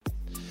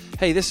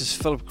Hey, this is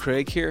Philip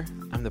Craig here.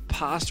 I'm the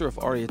pastor of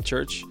Aria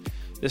Church.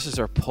 This is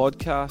our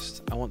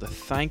podcast. I want to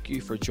thank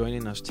you for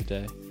joining us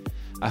today.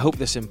 I hope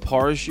this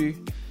empowers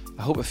you.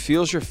 I hope it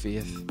fuels your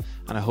faith,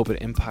 and I hope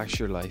it impacts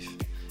your life.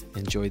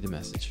 Enjoy the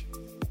message.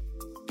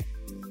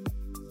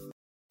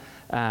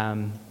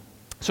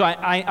 So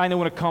I know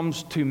when it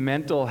comes to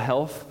mental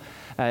health,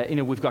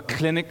 we've got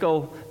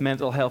clinical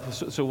mental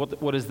health. So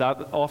what is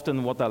that?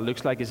 Often what that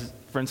looks like is,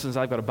 for instance,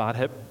 I've got a bad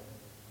hip,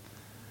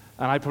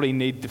 and I probably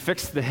need to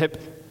fix the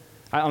hip.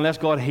 Unless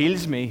God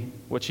heals me,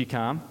 which He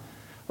can,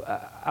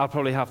 I'll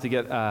probably have to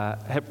get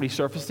hip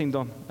resurfacing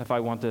done if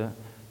I want to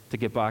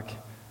get back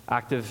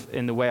active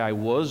in the way I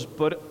was.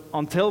 But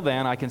until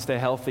then, I can stay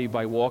healthy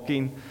by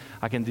walking.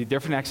 I can do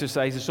different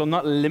exercises, so I'm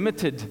not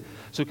limited.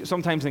 So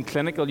sometimes in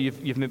clinical,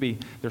 you've maybe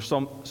there's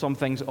some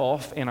things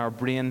off in our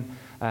brain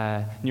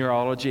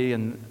neurology,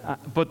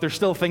 but there's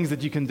still things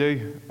that you can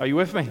do. Are you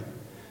with me?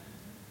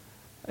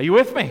 Are you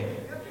with me?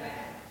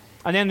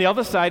 And then the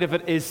other side of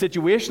it is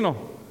situational.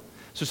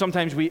 So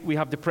sometimes we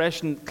have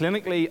depression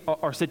clinically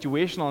or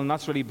situational, and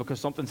that's really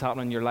because something's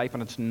happening in your life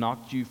and it's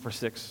knocked you for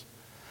six.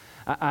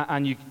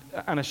 And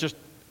it's just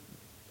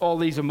all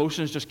these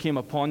emotions just came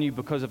upon you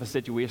because of a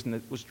situation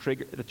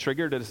that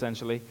triggered it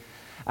essentially.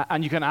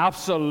 And you can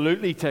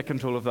absolutely take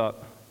control of that.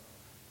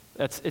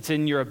 It's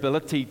in your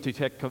ability to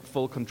take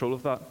full control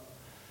of that.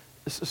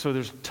 So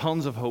there's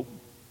tons of hope.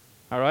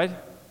 All right?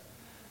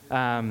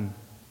 So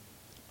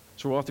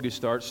we're off to a good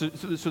start. So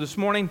this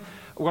morning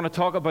we're going to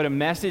talk about a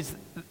message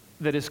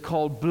that is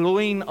called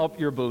blowing up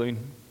your balloon.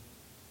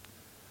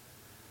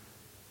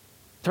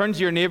 Turn to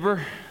your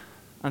neighbor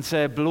and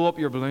say, blow up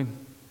your balloon.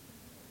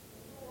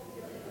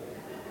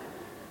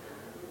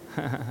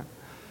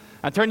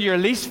 And turn to your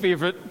least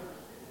favorite,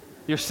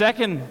 your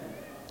second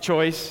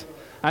choice,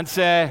 and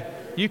say,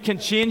 you can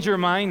change your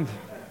mind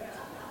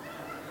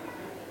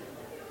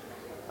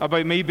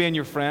about me being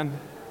your friend.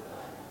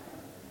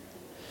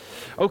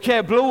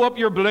 Okay, blow up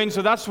your balloon.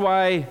 So that's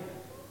why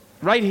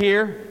right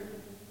here,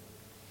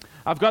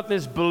 I've got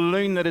this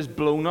balloon that is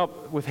blown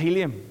up with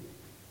helium.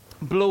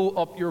 Blow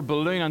up your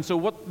balloon. And so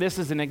what this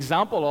is an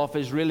example of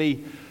is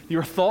really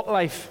your thought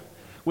life.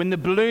 When the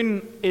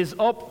balloon is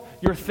up,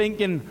 you're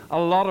thinking a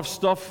lot of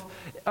stuff,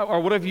 or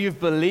whatever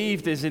you've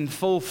believed is in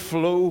full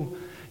flow.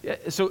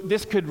 So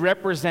this could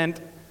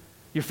represent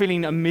you're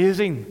feeling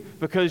amazing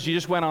because you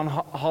just went on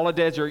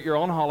holidays, or you're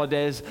on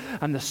holidays,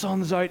 and the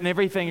sun's out and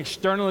everything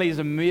externally is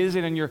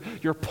amazing, and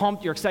you're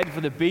pumped, you're excited for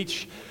the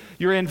beach.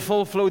 You're in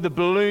full flow. The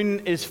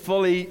balloon is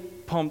fully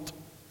pumped,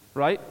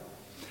 right?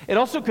 It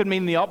also could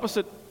mean the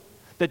opposite,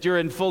 that you're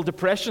in full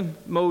depression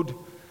mode.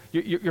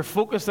 You're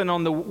focusing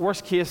on the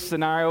worst case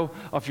scenario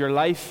of your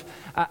life,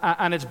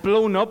 and it's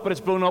blown up, but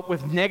it's blown up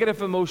with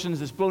negative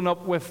emotions. It's blown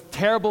up with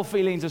terrible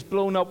feelings. It's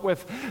blown up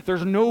with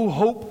there's no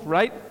hope,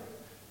 right?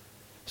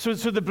 So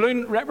the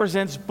balloon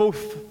represents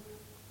both.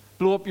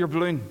 Blow up your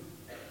balloon.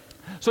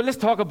 So let's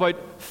talk about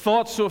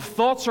thoughts. So if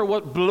thoughts are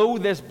what blow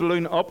this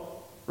balloon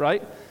up,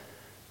 right?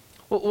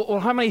 Well,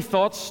 how many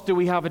thoughts do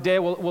we have a day?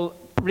 Well,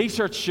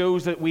 research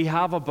shows that we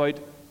have about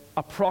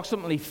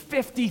approximately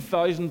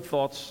 50,000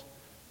 thoughts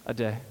a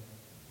day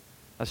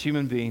as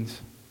human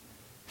beings.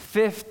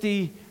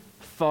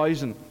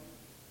 50,000.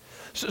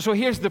 So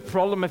here's the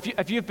problem.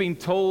 If you've been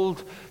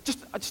told, just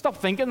stop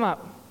thinking that.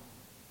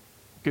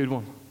 Good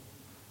one.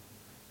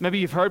 Maybe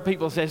you've heard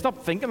people say,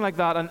 stop thinking like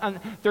that. And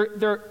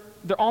they're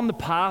on the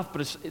path,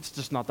 but it's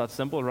just not that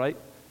simple, right?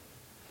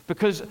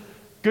 Because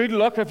good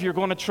luck if you're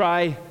going to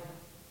try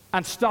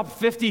and stop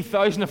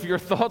 50,000 of your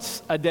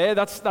thoughts a day.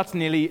 That's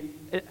nearly,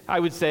 I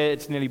would say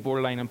it's nearly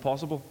borderline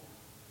impossible.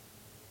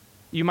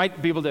 You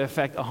might be able to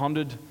affect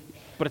 100,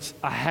 but it's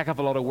a heck of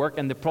a lot of work,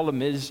 and the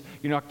problem is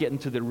you're not getting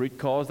to the root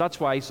cause.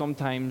 That's why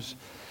sometimes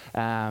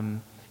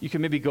you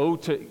can maybe go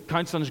to,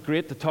 counseling's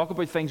great to talk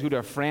about things, go to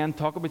a friend,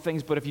 talk about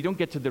things, but if you don't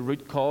get to the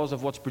root cause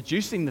of what's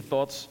producing the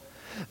thoughts,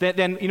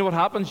 then you know what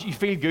happens? You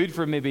feel good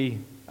for maybe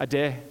a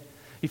day.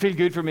 You feel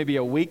good for maybe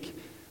a week,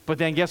 but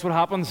then guess what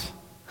happens?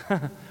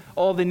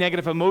 All the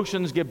negative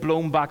emotions get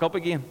blown back up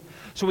again.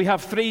 So we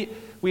have three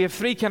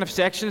kind of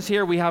sections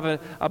here. We have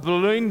a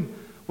balloon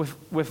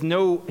with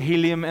no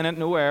helium in it,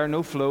 no air,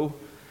 no flow.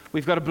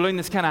 We've got a balloon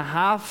that's kind of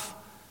half.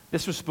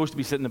 This was supposed to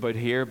be sitting about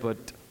here, but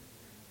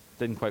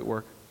didn't quite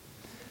work.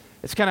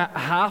 It's kind of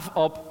half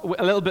up.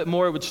 A little bit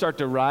more, it would start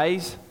to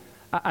rise.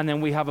 And then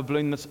we have a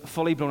balloon that's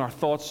fully blown. Our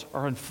thoughts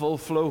are in full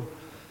flow.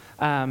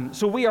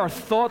 So we are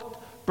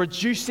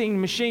thought-producing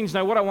machines.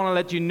 Now, what I want to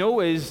let you know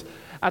is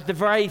at the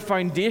very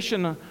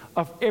foundation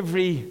of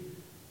every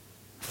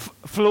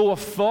flow of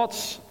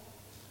thoughts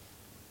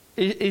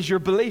is your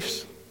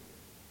beliefs.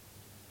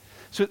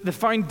 So the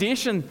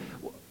foundation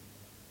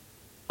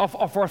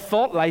of our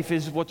thought life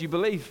is what you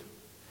believe.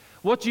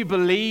 What you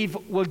believe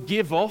will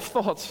give off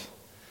thoughts.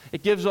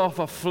 It gives off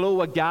a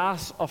flow, a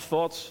gas of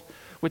thoughts,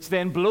 which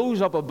then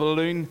blows up a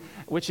balloon,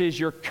 which is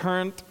your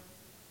current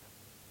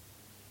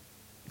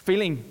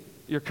feeling,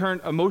 your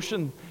current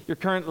emotion, your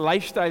current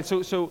lifestyle.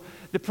 So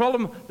the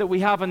problem that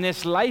we have in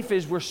this life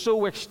is we're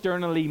so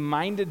externally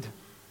minded.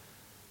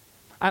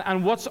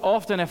 And what's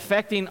often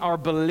affecting our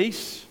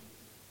beliefs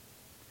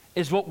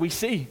is what we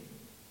see,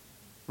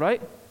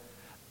 right?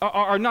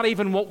 Or not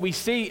even what we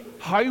see,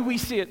 how we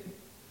see it.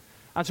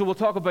 And so we'll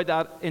talk about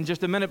that in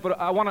just a minute, but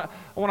I want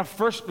to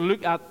first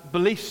look at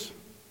beliefs.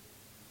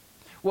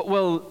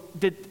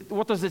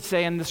 What does it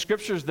say in the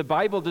Scriptures, the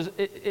Bible?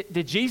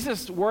 Did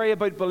Jesus worry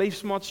about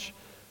beliefs much?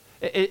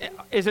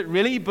 Is it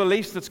really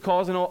beliefs that's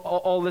causing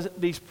all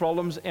these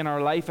problems in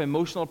our life,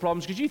 emotional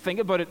problems? Because you think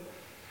about it,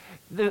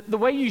 the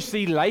way you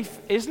see life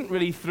isn't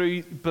really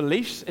through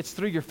beliefs, it's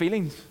through your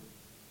feelings.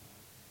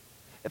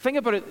 Think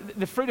about it,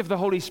 the fruit of the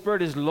Holy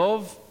Spirit is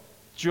love,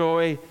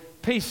 joy,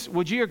 peace.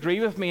 Would you agree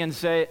with me and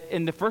say,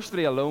 in the first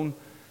three alone,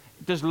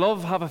 does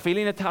love have a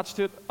feeling attached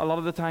to it a lot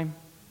of the time?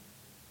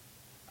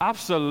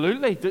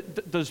 Absolutely.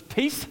 Does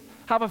peace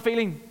have a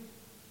feeling?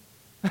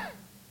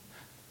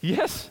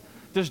 Yes.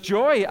 Does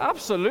joy?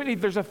 Absolutely.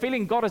 There's a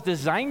feeling. God has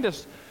designed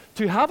us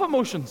to have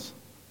emotions.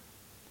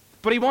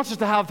 But He wants us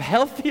to have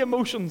healthy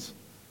emotions.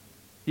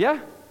 Yeah?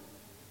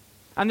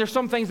 And there's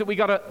some things that we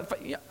got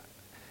to...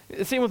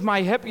 Same with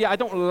my hip. Yeah, I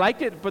don't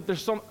like it, but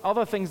there's some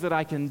other things that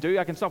I can do.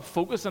 I can stop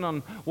focusing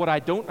on what I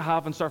don't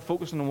have and start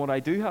focusing on what I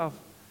do have.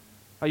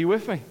 Are you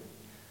with me?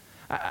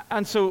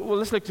 And so,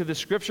 let's look to the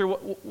Scripture.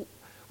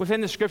 Within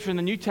the Scripture, in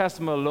the New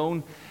Testament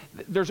alone,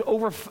 there's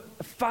over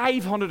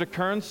 500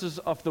 occurrences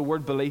of the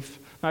word belief.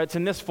 Now, it's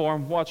in this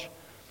form. Watch.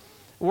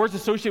 Words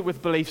associated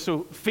with belief.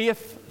 So,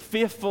 faith,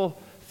 faithful,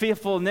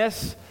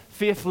 faithfulness,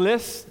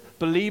 faithless,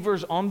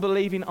 believers,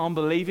 unbelieving,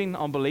 unbelieving,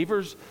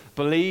 unbelievers,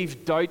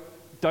 believe, doubt,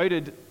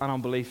 doubted, and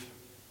unbelief.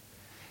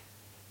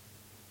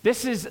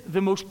 This is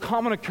the most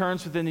common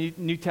occurrence within the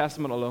New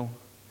Testament alone.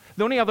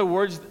 The only other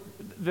words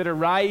that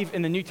arrive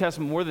in the New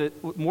Testament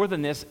more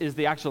than this is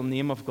the actual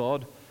name of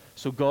God.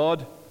 So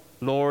God,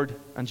 Lord,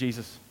 and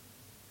Jesus.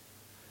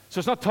 So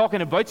it's not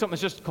talking about something,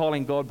 it's just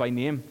calling God by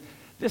name.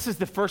 This is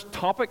the first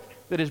topic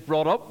that is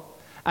brought up,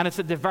 and it's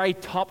at the very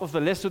top of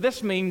the list. So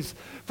this means,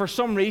 for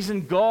some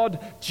reason,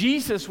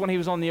 Jesus, when He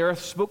was on the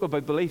earth, spoke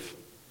about belief.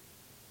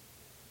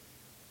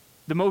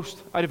 The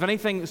most out of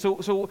anything.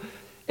 So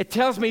it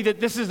tells me that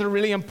this is a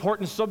really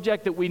important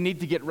subject that we need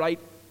to get right.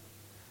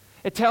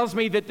 It tells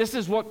me that this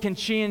is what can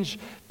change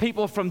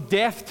people from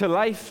death to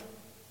life.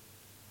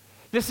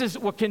 This is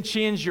what can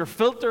change your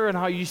filter and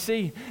how you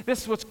see.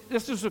 This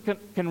is what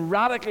can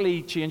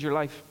radically change your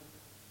life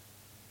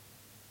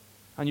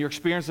and your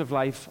experience of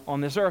life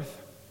on this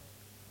earth.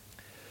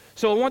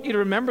 So I want you to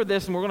remember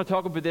this, and we're going to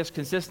talk about this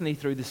consistently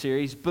through the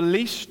series.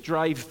 Beliefs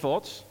drive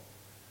thoughts,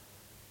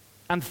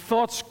 and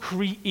thoughts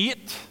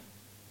create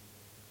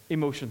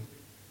emotion.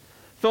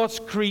 Thoughts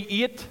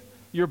create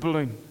your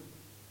balloon.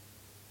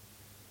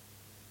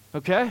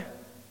 Okay?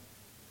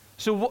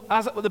 So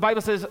as the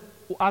Bible says,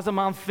 as a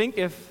man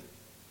thinketh,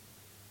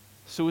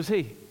 so is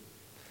he.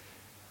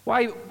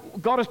 Why?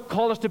 God has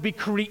called us to be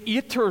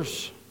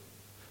creators.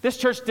 This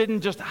church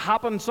didn't just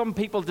happen. Some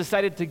people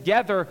decided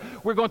together,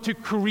 we're going to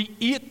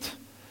create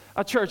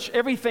a church.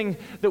 Everything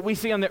that we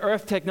see on the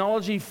earth,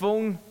 technology,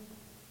 phone,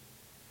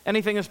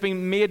 anything that's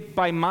been made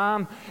by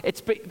man,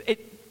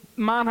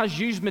 man has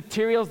used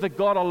materials that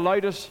God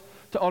allowed us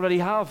to already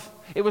have.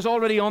 It was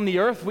already on the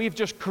earth. We've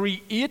just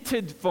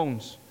created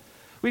phones.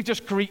 We've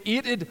just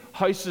created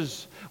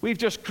houses. We've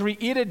just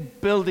created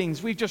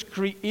buildings. We've just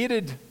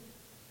created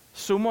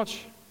so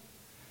much.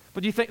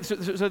 But you think, so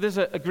this is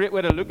a great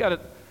way to look at it.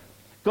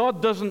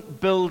 God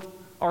doesn't build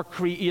or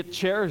create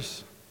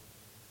chairs.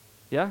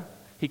 Yeah?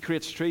 He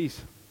creates trees.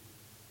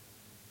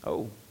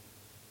 Oh.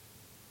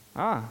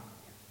 That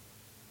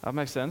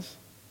makes sense.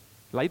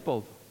 Light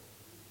bulb.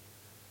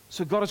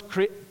 So God has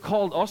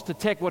called us to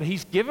take what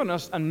He's given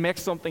us and make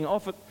something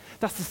of it.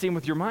 That's the same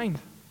with your mind.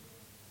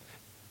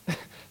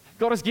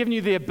 God has given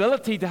you the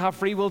ability to have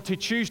free will to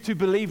choose to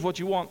believe what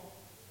you want.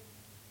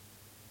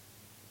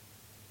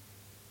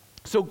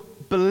 So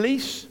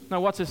beliefs,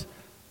 now what's this?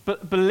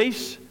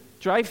 Beliefs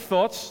drive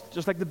thoughts,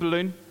 just like the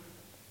balloon,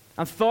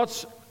 and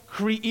thoughts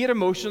create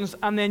emotions,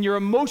 and then your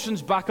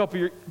emotions back up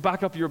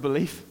your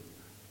belief.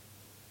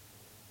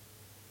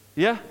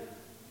 Yeah?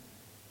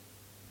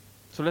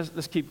 So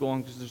let's keep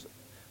going, because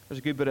there's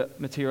a good bit of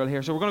material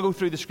here. So we're going to go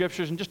through the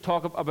Scriptures and just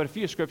talk about a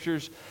few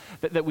Scriptures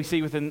that we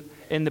see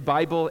in the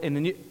Bible, in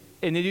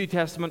the New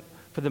Testament,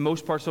 for the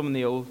most part, some in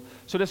the Old.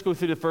 So let's go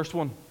through the first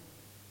one.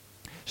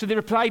 So they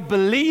replied,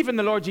 believe in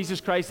the Lord Jesus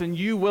Christ and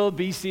you will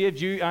be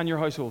saved, you and your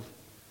household.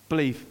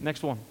 Believe.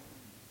 Next one.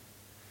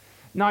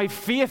 Now,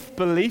 faith,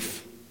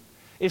 belief,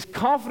 is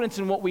confidence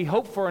in what we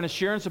hope for and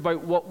assurance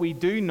about what we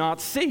do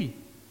not see.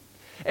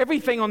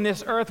 Everything on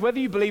this earth, whether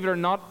you believe it or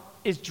not,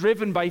 is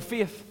driven by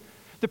faith.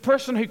 The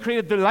person who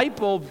created the light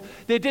bulb,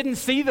 they didn't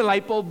see the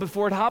light bulb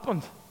before it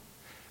happened,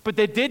 but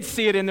they did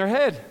see it in their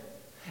head,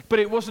 but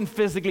it wasn't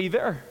physically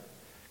there.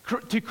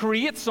 To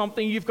create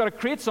something, you've got to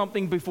create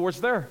something before it's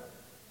there.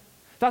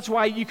 That's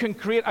why you can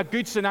create a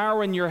good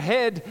scenario in your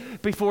head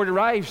before it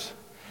arrives.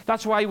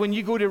 That's why when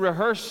you go to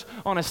rehearse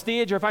on a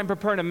stage, or if I'm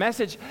preparing a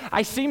message,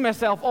 I see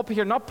myself up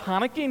here not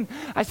panicking.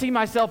 I see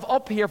myself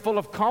up here full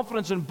of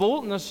confidence and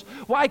boldness.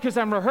 Why? Because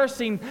I'm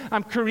rehearsing,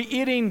 I'm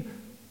creating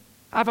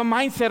I have a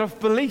mindset of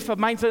belief, a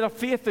mindset of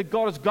faith that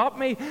God has got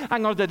me.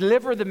 I'm going to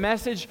deliver the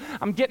message.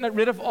 I'm getting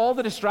rid of all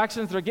the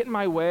distractions that are getting in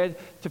my way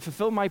to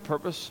fulfill my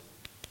purpose.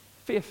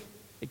 Faith.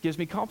 It gives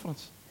me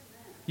confidence.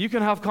 You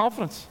can have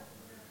confidence.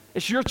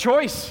 It's your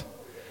choice.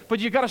 But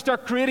you've got to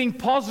start creating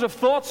positive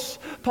thoughts,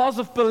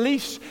 positive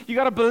beliefs. You've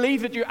got to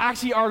believe that you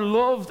actually are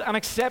loved and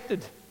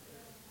accepted.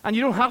 And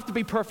you don't have to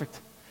be perfect.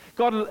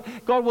 God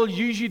will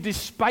use you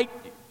despite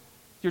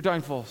your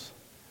downfalls.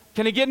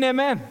 Can I get an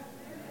amen?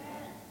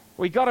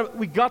 We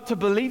got to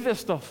believe this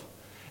stuff.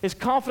 Is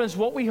confidence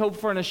what we hope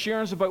for and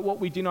assurance about what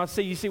we do not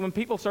see? You see, when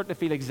people start to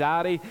feel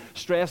anxiety,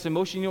 stress,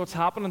 emotion, you know what's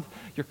happening?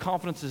 Your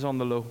confidence is on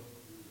the low.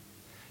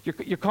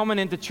 You're coming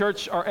into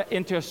church or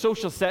into a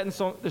social setting.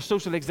 So there's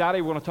social anxiety.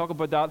 We're going to talk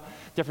about that,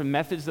 different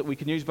methods that we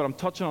can use, but I'm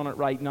touching on it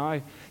right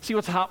now. See,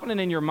 what's happening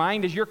in your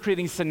mind is you're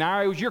creating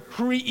scenarios. You're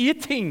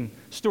creating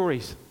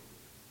stories.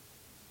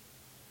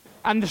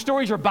 And the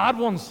stories are bad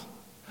ones.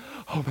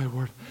 Oh, my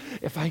word.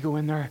 If I go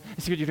in there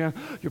and see what you're doing,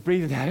 you're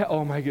breathing heavy.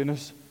 Oh, my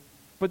goodness.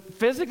 But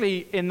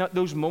physically, in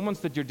those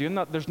moments that you're doing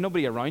that, there's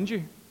nobody around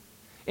you.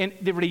 And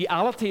the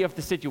reality of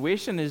the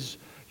situation is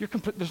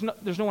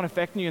there's no one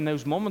affecting you in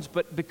those moments,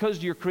 but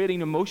because you're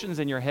creating emotions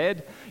in your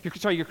head,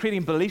 you're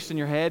creating beliefs in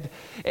your head,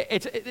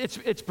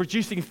 it's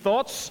producing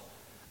thoughts,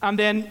 and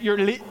then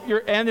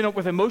you're ending up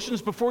with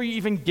emotions before you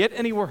even get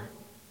anywhere.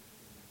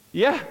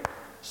 Yeah.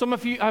 Some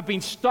of you have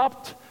been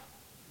stopped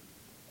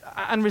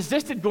and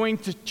resisted going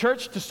to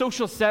church, to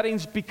social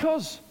settings,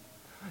 because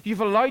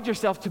you've allowed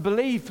yourself to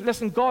believe.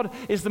 Listen, God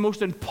is the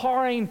most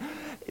empowering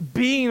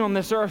being on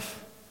this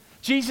earth.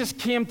 Jesus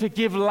came to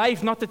give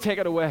life, not to take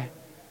it away.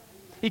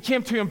 He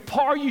came to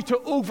empower you to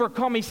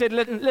overcome. He said,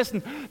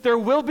 listen, there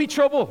will be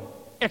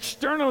trouble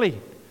externally,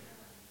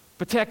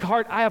 but take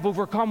heart, I have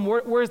overcome.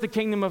 Where's the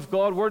kingdom of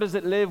God? Where does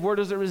it live? Where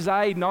does it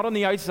reside? Not on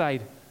the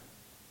outside,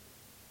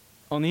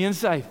 on the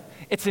inside.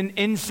 It's an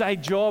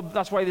inside job.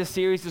 That's why this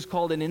series is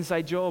called An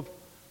Inside Job.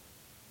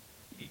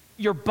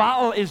 Your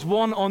battle is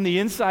won on the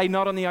inside,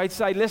 not on the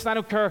outside. Listen, I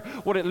don't care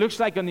what it looks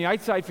like on the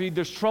outside for you.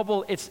 There's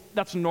trouble.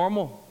 That's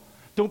normal.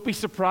 Don't be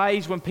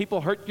surprised when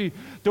people hurt you.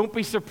 Don't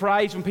be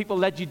surprised when people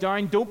let you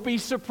down. Don't be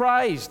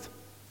surprised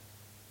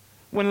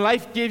when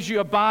life gives you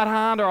a bad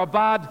hand or a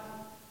bad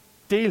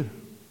deal.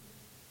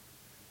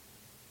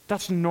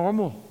 That's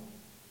normal.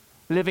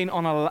 Living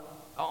on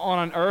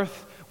an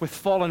earth with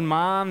fallen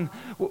man,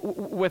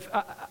 with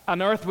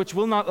an earth which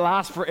will not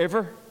last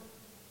forever.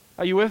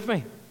 Are you with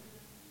me?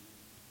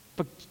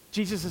 But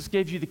Jesus has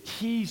gave you the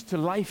keys to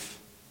life,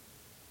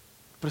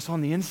 but it's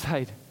on the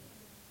inside.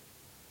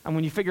 And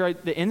when you figure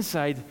out the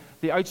inside,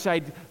 the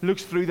outside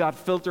looks through that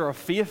filter of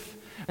faith.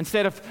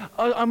 Instead of,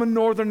 oh, I'm in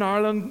Northern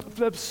Ireland,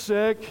 flip's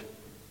sick,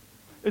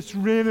 it's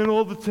raining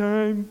all the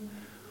time.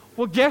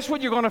 Well, guess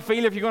what you're going to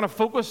feel if you're going to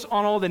focus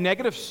on all the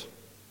negatives?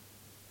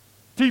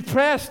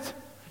 Depressed.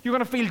 You're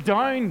going to feel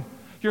down.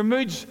 Your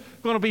mood's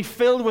going to be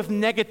filled with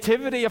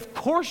negativity. Of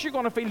course you're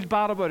going to feel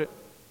bad about it.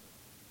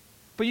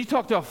 But you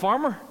talk to a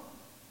farmer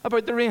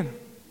about the rain.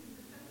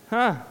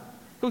 Huh?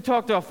 Go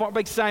talk to a farmer,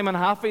 big Simon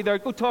Haffey there.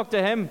 Go talk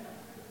to him.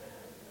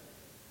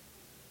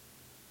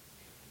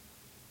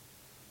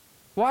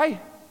 Why?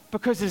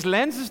 Because his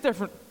lens is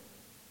different.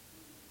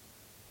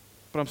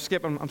 But I'm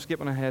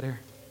skipping ahead here.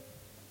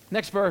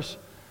 Next verse.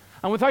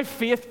 And without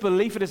faith,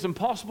 belief, it is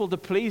impossible to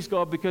please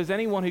God, because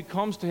anyone who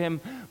comes to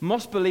him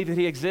must believe that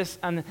he exists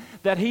and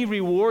that he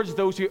rewards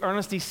those who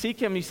earnestly seek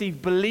him. You see,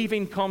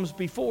 believing comes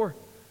before.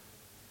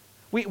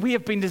 We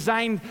have been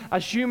designed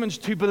as humans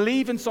to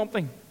believe in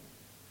something.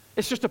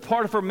 It's just a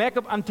part of our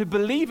makeup, and to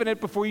believe in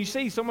it before you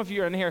see. Some of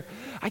you are in here,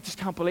 I just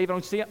can't believe I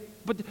don't see it.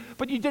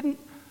 But you didn't.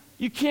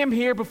 You came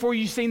here before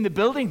you seen the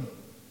building.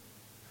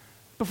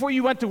 Before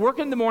you went to work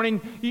in the morning,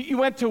 you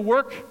went to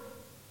work.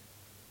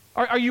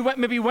 Or you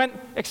went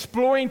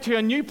exploring to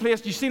a new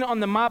place. You seen it on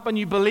the map and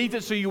you believed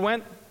it, so you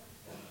went.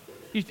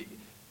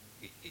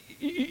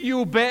 You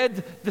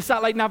obeyed the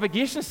satellite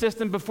navigation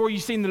system before you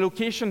seen the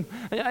location.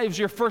 It was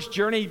your first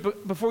journey,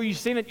 but before you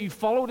seen it, you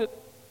followed it.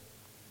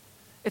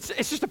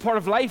 It's just a part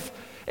of life.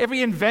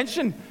 Every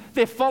invention,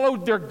 they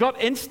followed their gut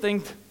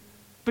instinct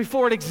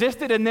before it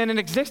existed, and then it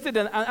existed.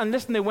 And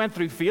listen, they went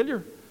through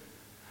failure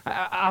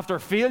after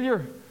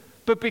failure.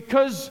 But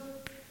because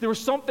there was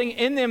something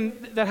in them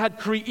that had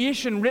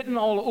creation written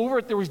all over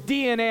it. There was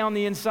DNA on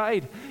the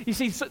inside. You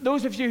see, so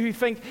those of you who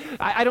think,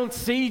 I don't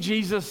see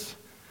Jesus,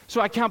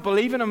 so I can't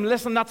believe in him,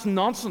 listen, that's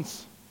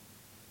nonsense.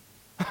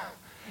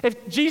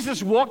 If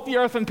Jesus walked the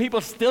earth and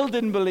people still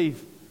didn't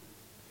believe,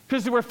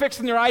 because they were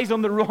fixing their eyes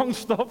on the wrong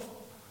stuff,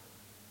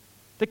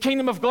 the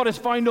kingdom of God is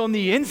found on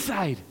the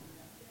inside.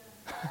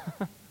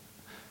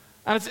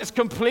 And it's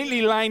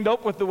completely lined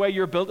up with the way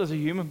you're built as a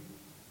human,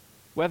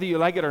 whether you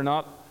like it or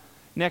not.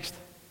 Next.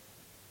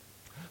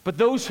 But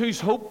those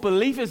whose hope,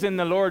 belief is in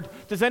the Lord.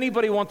 Does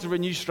anybody want to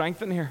renew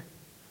strength in here?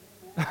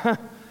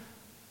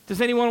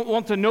 Does anyone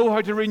want to know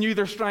how to renew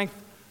their strength?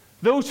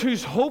 Those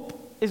whose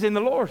hope is in the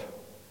Lord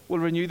will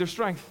renew their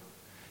strength.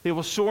 They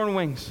will soar on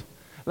wings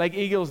like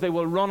eagles. They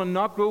will run and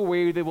not grow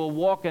weary. They will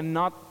walk and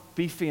not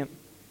be faint.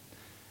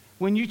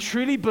 when you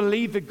truly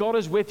believe that God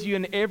is with you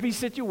in every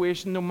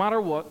situation, no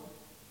matter what,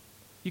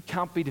 you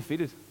can't be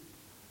defeated.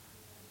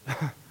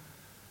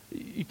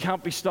 You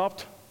can't be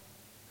stopped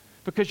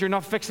because you're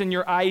not fixing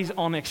your eyes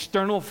on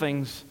external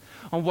things,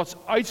 on what's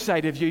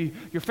outside of you.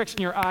 You're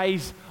fixing your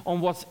eyes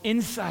on what's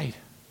inside.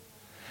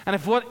 And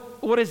if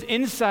what is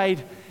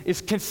inside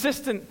is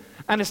consistent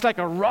and it's like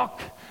a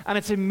rock and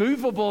it's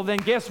immovable, then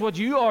guess what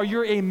you are?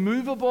 You're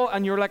immovable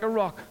and you're like a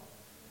rock.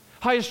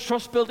 How is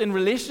trust built in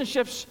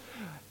relationships?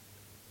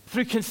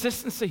 Through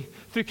consistency,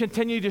 through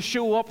continue to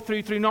show up,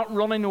 through not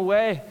running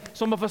away.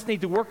 Some of us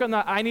need to work on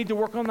that. I need to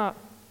work on that.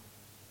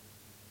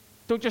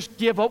 Don't just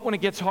give up when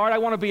it gets hard. I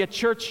want to be a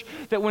church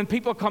that when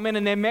people come in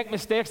and they make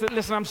mistakes, that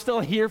listen, I'm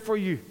still here for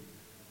you.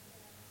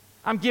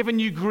 I'm giving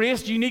you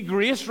grace. You need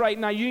grace right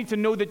now. You need to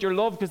know that you're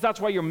loved because that's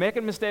why you're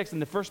making mistakes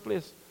in the first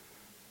place.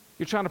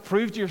 You're trying to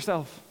prove to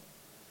yourself.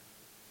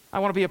 I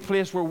want to be a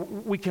place where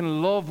we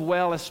can love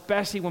well,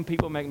 especially when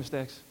people make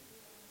mistakes.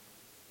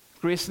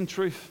 Grace and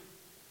truth.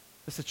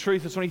 It's the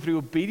truth. It's only through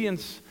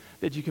obedience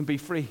that you can be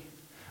free.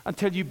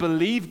 Until you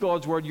believe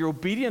God's word, you're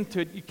obedient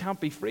to it, you can't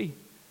be free.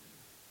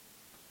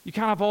 You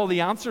can't have all the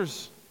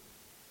answers.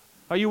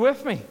 Are you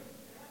with me?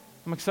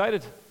 I'm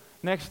excited.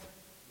 Next.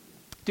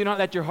 Do not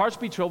let your hearts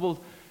be troubled.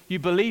 You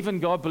believe in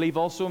God, believe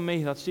also in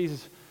me. That's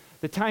Jesus.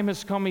 The time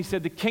has come, he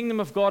said, the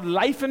kingdom of God,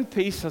 life and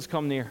peace has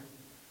come near.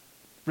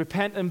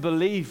 Repent and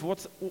believe.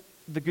 What's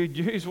the good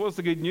news? What's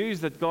the good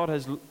news? That God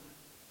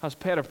has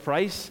paid a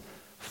price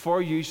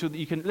for you so that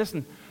you can,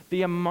 listen,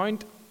 the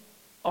amount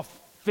of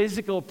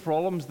physical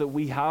problems that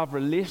we have,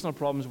 relational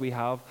problems we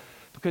have,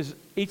 because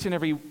each and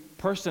every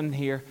person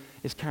here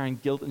is carrying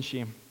guilt and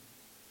shame.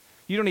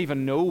 You don't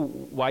even know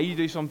why you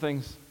do some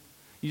things.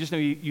 You just know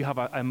you have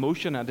an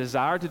emotion, a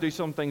desire to do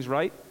some things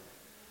right.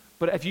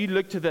 But if you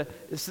look to the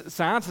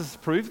science has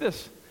proved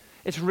this,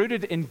 it's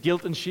rooted in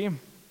guilt and shame.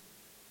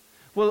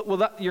 Well,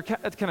 that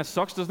kind of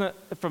sucks, doesn't it?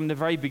 From the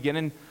very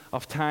beginning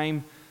of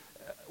time,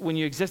 when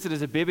you existed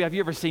as a baby, have you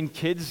ever seen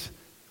kids?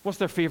 What's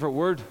their favorite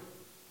word?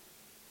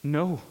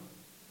 No.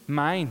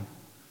 Mine.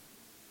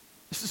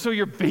 So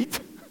you're beat.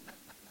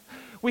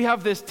 We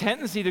have this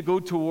tendency to go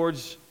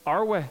towards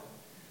our way.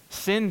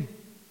 Sin.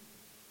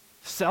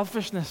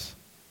 Selfishness.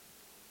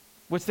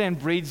 Which then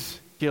breeds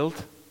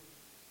guilt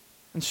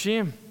and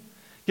shame.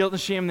 Guilt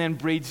and shame then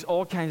breeds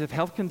all kinds of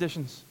health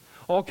conditions.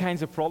 All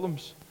kinds of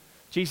problems.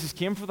 Jesus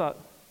came for that.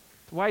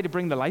 Why? To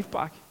bring the life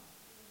back.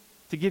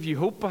 To give you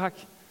hope back.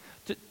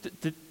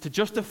 To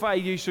justify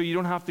you so you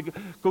don't have to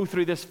go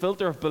through this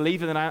filter of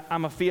believing that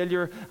I'm a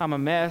failure, I'm a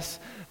mess.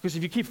 Because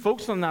if you keep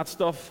focusing on that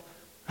stuff,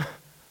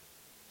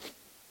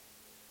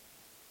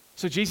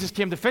 so Jesus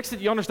came to fix it.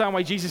 You understand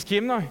why Jesus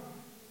came now?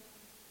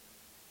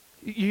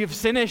 You have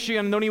sin issue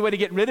and the only way to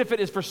get rid of it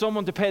is for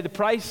someone to pay the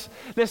price.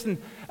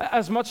 Listen,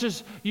 as much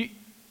as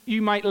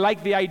you might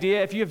like the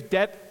idea, if you have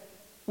debt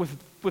with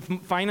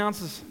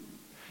finances,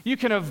 you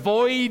can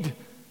avoid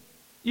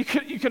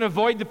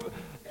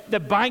the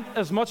bank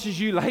as much as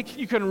you like.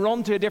 You can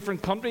run to a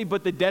different country,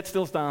 but the debt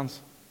still stands.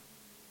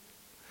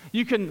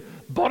 You can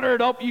butter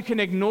it up, you can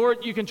ignore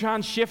it, you can try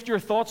and shift your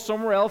thoughts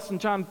somewhere else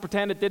and try and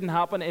pretend it didn't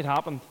happen. It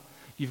happened.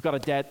 You've got a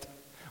debt.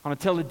 And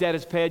until the debt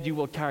is paid, you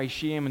will carry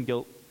shame and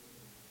guilt.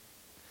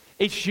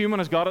 Each human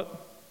has got it.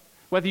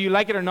 Whether you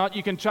like it or not,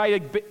 you can try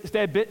to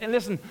stay a bit. And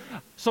listen,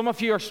 some of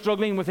you are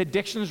struggling with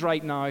addictions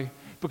right now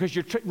because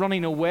you're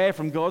running away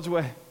from God's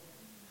way.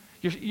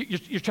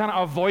 You're trying to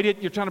avoid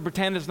it. You're trying to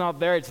pretend it's not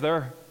there. It's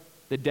there.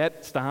 The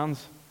debt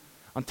stands.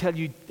 Until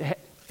you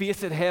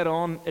face it head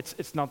on,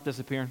 it's not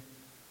disappearing.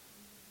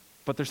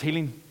 But there's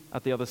healing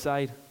at the other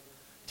side.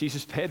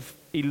 Jesus paid.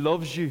 He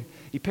loves you.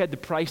 He paid the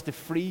price to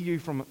free you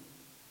from it.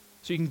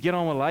 So you can get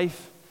on with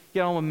life.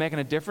 Get on with making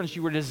a difference.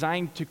 You were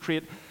designed to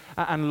create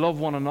and love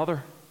one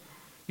another.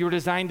 You were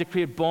designed to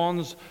create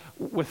bonds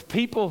with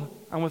people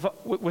and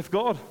with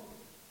God.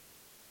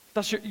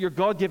 That's your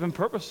God-given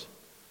purpose.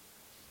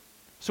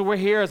 So we're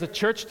here as a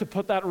church to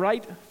put that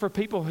right for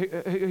people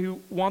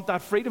who want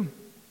that freedom.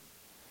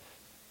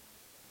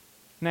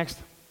 Next.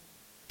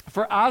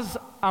 For as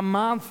a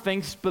man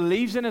thinks,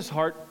 believes in his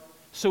heart,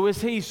 so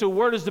is he. So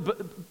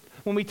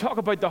when we talk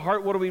about the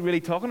heart, what are we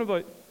really talking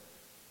about?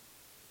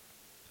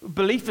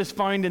 Belief is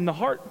found in the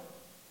heart.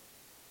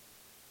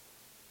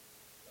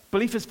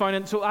 Belief is found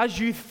in, so as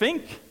you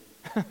think,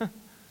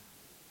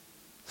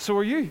 so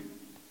are you.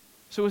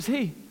 So is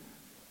he.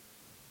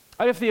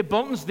 Out of the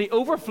abundance, the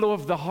overflow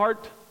of the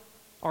heart,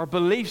 our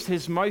beliefs,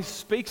 his mouth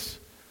speaks.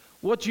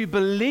 What you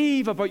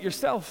believe about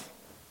yourself.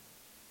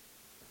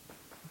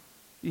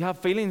 You have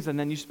feelings and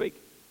then you speak.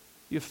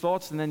 You have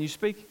thoughts and then you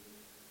speak.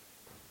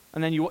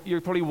 And then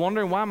you're probably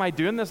wondering, why am I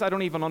doing this? I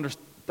don't even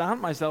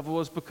understand myself. It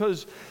was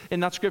because in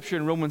that scripture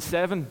in Romans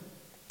 7,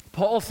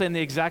 Paul's saying the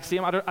exact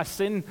same. I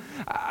sin.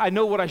 I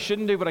know what I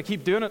shouldn't do, but I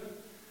keep doing it.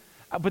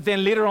 But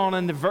then later on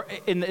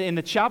in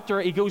the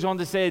chapter, he goes on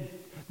to say,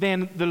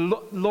 then the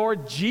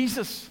Lord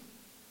Jesus.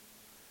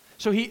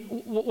 So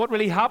what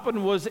really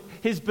happened was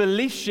his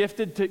belief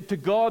shifted to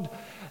God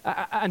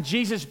and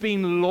Jesus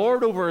being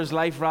Lord over his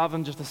life rather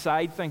than just a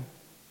side thing.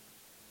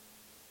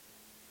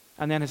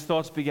 And then his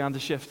thoughts began to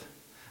shift.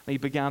 And he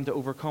began to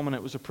overcome, and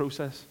it was a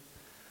process.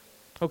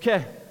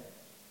 Okay.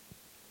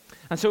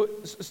 And so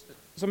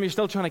some of you are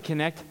still trying to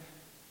connect.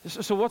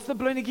 So what's the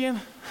balloon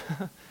again?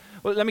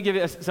 Well, let me give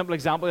you a simple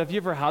example. Have you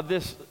ever had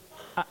this,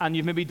 and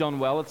you've maybe done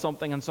well at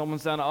something, and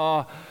someone's saying,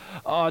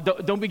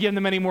 don't be giving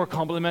them any more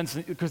compliments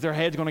because their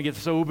head's going to get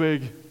so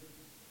big.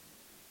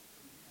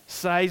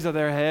 Size of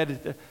their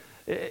head.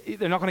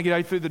 They're not going to get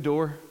out through the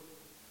door.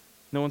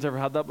 No one's ever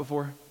had that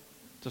before.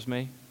 Just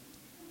me.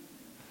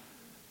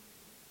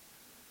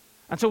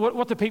 And so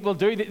what do people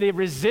do? They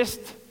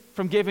resist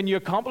from giving you a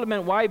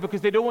compliment. Why?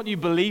 Because they don't want you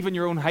to believe in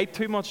your own height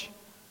too much.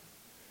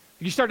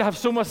 You start to have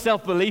so much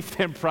self-belief,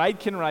 then pride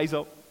can rise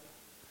up.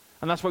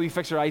 And that's why we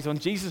fix our eyes on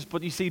Jesus.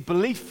 But you see,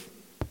 belief.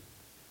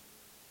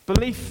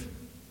 Belief.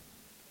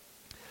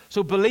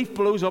 So belief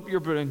blows up your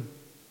balloon.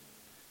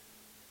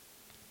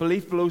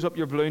 Belief blows up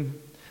your balloon.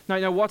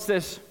 Now watch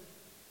this.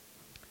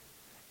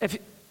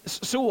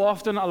 So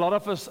often, a lot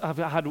of us have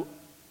had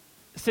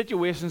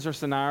situations or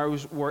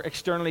scenarios where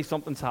externally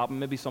something's happened,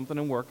 maybe something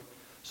in work,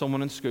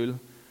 someone in school,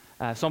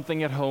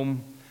 something at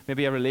home,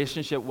 maybe a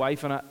relationship,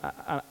 wife and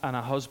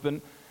a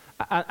husband,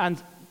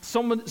 and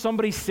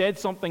somebody said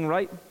something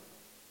right.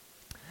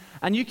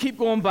 And you keep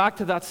going back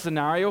to that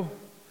scenario.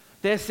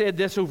 They said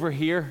this over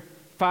here,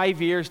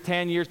 5 years,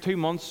 10 years, 2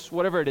 months,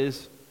 whatever it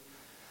is.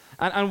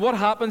 And what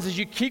happens is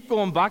you keep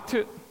going back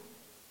to it,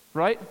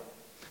 right?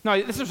 Now,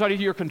 this is out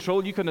of your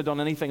control. You couldn't have done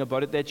anything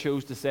about it. They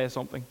chose to say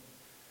something.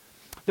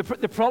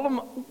 The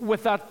problem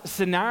with that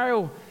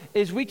scenario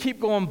is we keep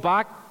going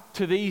back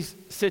to these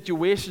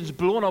situations,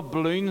 blowing up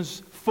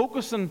balloons,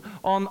 focusing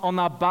on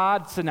that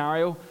bad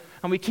scenario,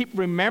 and we keep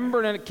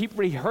remembering it, keep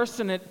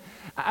rehearsing it,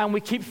 and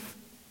we keep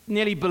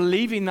nearly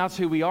believing that's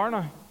who we are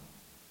now.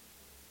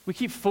 We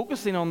keep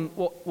focusing on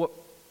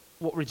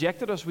what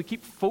rejected us. We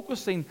keep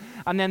focusing,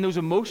 and then those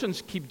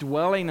emotions keep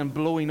dwelling and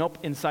blowing up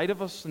inside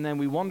of us, and then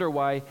we wonder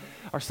why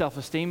our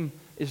self-esteem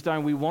is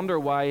down. We wonder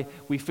why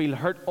we feel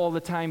hurt all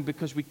the time,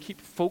 because we keep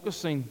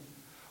focusing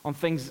on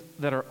things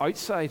that are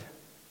outside.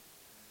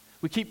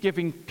 We keep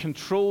giving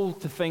control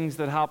to things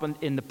that happened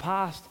in the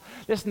past.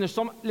 Listen,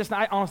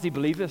 I honestly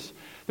believe this.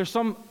 There's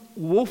some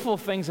woeful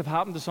things have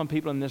happened to some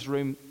people in this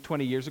room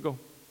 20 years ago.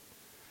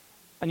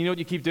 And you know what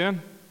you keep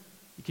doing?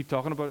 You keep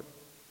talking about it.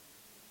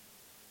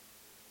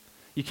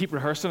 You keep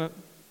rehearsing it.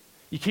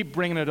 You keep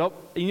bringing it up.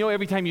 And you know,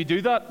 every time you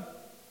do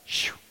that,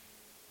 shoo,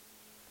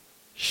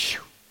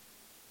 shoo,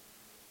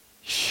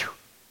 shoo.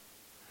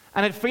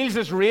 And it feels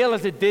as real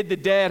as it did the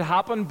day it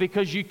happened,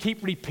 because you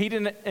keep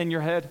repeating it in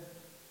your head.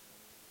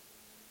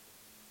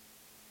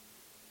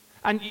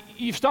 And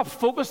you've stopped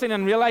focusing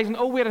and realizing,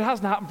 oh wait, it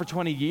hasn't happened for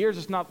 20 years.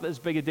 It's not as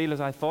big a deal as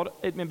I thought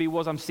it maybe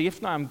was. I'm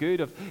safe now. I'm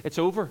good. It's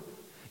over.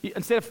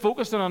 Instead of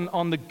focusing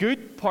on the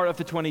good part of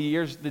the 20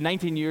 years, the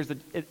 19 years that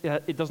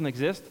it doesn't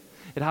exist,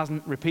 it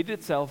hasn't repeated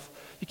itself,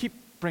 you keep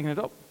bringing it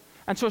up.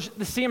 And so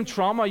the same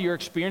trauma you're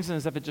experiencing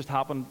as if it just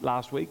happened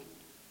last week.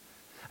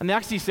 And they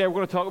actually say, we're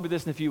going to talk about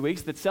this in a few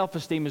weeks, that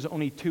self-esteem is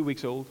only 2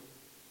 weeks old.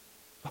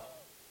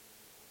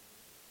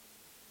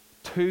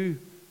 2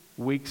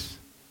 weeks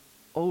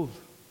old.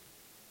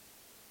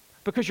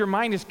 Because your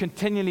mind is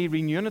continually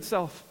renewing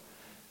itself,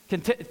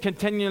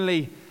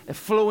 continually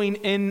flowing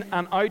in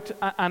and out,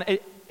 and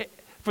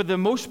for the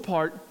most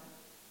part,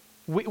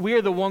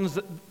 we're the ones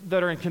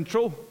that are in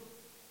control.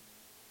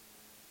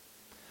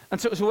 And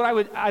so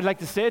what I'd like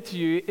to say to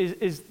you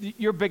is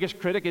your biggest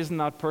critic isn't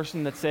that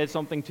person that said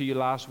something to you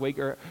last week,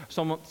 or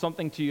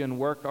something to you in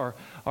work, or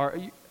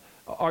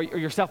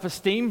your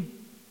self-esteem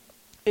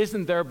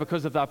isn't there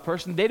because of that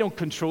person. They don't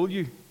control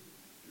you,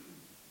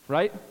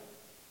 right?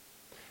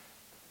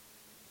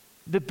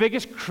 The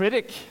biggest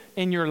critic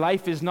in your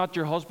life is not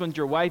your husband,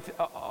 your wife,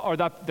 or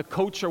the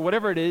coach, or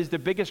whatever it is. The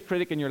biggest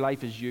critic in your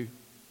life is you.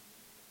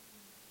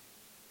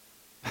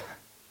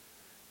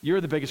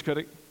 You're the biggest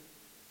critic.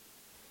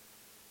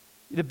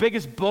 The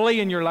biggest bully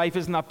in your life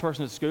isn't that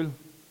person at school.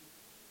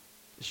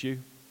 It's you.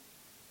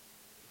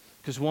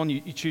 Because one,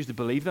 you choose to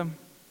believe them,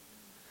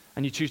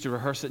 and you choose to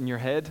rehearse it in your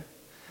head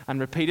and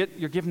repeat it.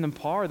 You're giving them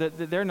power.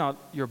 They're not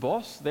your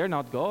boss. They're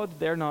not God.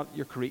 They're not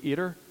your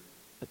creator.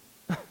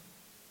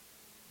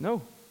 No,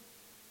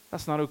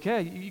 that's not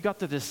okay. You got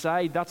to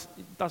decide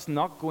that's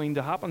not going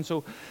to happen.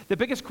 So the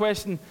biggest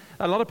question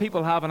a lot of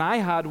people have, and I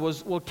had,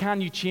 was, well, can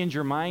you change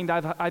your mind?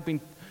 I've been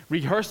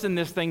rehearsing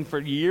this thing for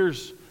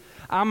years.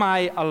 Am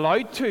I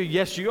allowed to?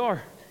 Yes, you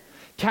are.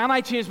 Can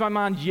I change my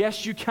mind?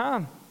 Yes, you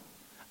can.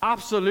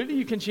 Absolutely,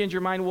 you can change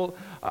your mind. Well,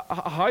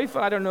 how?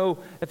 I don't know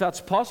if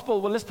that's possible.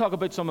 Well, let's talk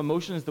about some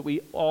emotions that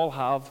we all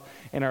have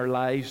in our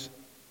lives.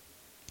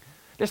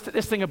 This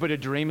thing about a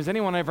dream. Has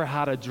anyone ever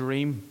had a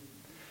dream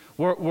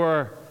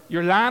where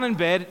you're lying in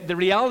bed? The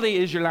reality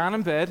is you're lying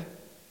in bed.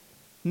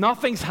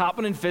 Nothing's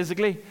happening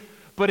physically,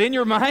 but in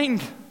your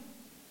mind,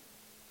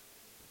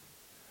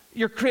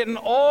 you're creating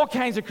all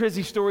kinds of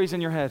crazy stories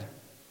in your head.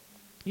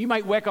 You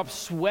might wake up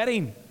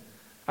sweating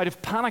out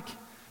of panic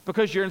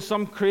because you're in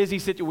some crazy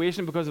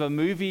situation because of a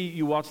movie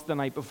you watched the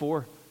night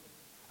before,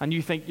 and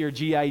you think you're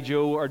G.I.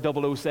 Joe or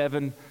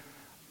 007,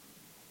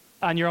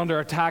 and you're under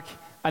attack,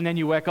 and then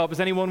you wake up. Is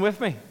anyone with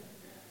me?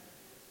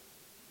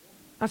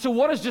 And so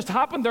what has just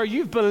happened there?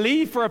 You've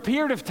believed for a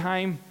period of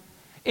time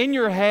in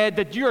your head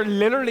that you're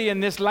literally in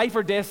this life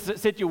or death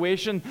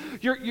situation.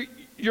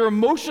 Your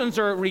emotions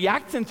are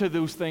reacting to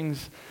those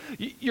things.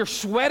 You're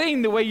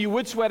sweating the way you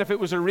would sweat if it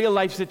was a real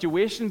life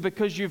situation,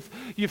 because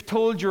you've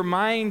told your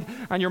mind,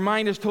 and your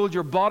mind has told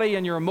your body,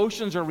 and your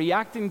emotions are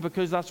reacting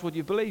because that's what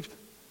you believed.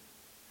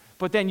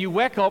 But then you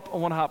wake up,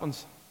 and what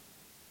happens?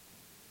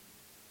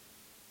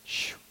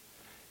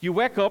 You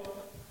wake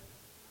up,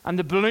 and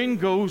the balloon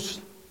goes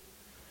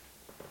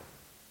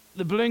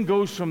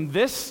from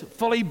this,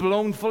 fully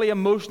blown, fully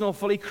emotional,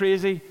 fully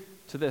crazy,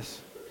 to this.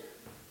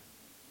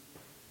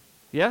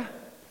 Yeah?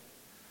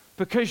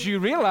 Because you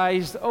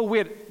realized, oh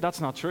wait,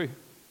 that's not true.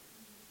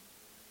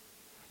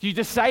 You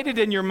decided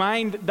in your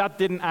mind that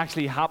didn't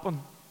actually happen.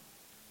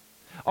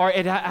 Or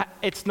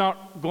it's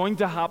not going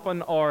to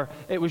happen, or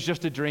it was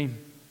just a dream.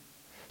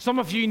 Some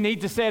of you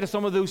need to say to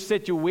some of those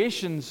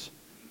situations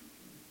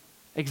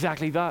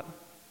exactly that.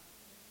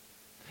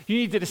 You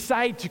need to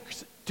decide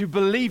to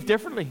believe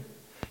differently.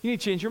 You need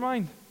to change your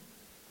mind.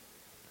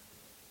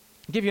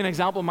 I'll give you an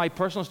example of my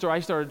personal story. I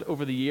started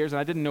over the years, and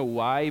I didn't know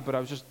why, but I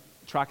was just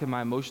tracking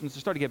my emotions. I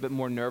started to get a bit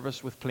more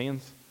nervous with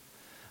planes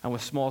and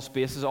with small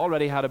spaces. I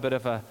already had a bit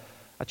of a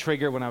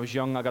trigger when I was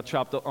young. I got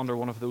trapped under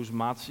one of those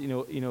mats.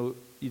 You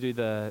do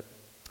the,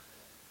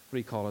 what do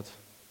you call it?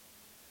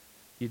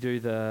 You do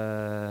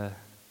the,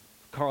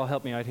 Carl,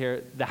 help me out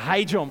here, the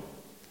high jump.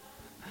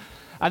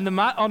 And the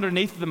mat,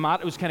 underneath the mat,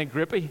 it was kind of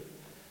grippy.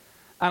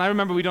 And I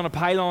remember we'd done a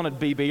pylon at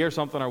BB or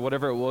something, or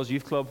whatever it was,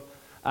 youth club,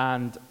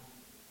 and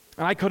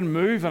I couldn't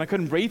move, and I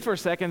couldn't breathe for a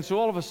second, so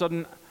all of a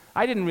sudden,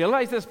 I didn't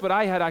realize this, but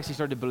I had actually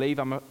started to believe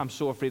I'm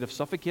so afraid of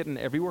suffocating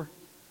everywhere.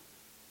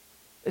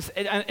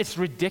 It's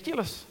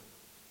ridiculous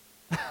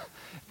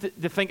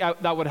to think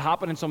that would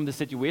happen in some of the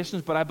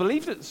situations, but I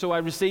believed it, so I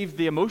received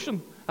the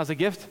emotion as a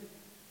gift.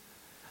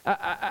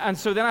 And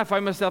so then I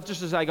found myself,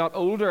 just as I got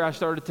older, I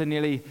started to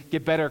nearly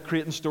get better at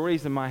creating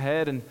stories in my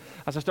head, and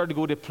as I started to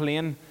go to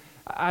plane,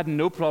 I had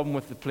no problem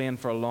with the plane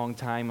for a long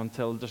time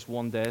until just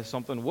one day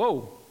something,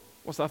 whoa,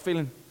 what's that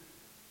feeling?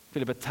 I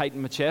feel a bit tight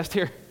in my chest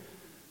here.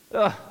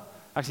 Ugh.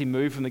 Actually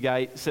moved from the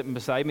guy sitting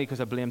beside me because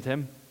I blamed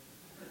him.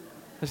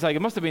 It's like,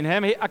 it must have been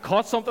him. I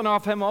caught something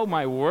off him. Oh,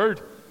 my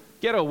word.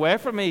 Get away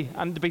from me.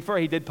 And to be fair,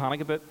 he did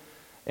panic a bit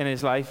in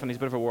his life, and he's a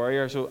bit of a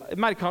warrior. So it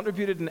might have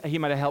contributed, and he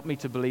might have helped me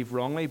to believe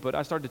wrongly, but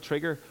I started to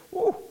trigger,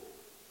 whoa, oh,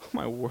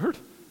 my word.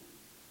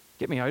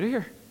 Get me out of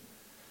here.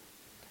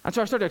 And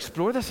so I started to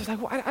explore this. I was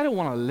like, well, I don't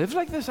want to live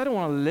like this. I don't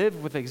want to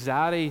live with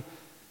anxiety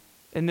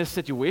in this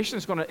situation.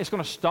 It's going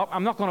to stop.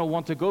 I'm not going to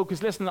want to go,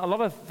 because listen, a lot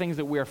of things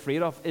that we're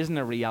afraid of isn't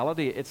a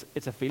reality.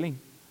 It's a feeling.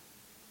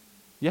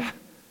 Yeah?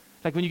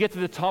 Like when you get to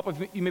the top,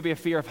 you may be a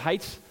fear of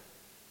heights,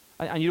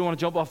 and you don't want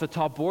to jump off the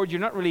top board. You're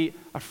not really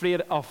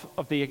afraid of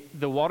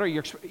the water.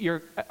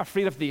 You're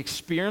afraid of the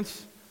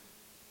experience.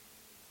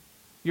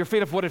 You're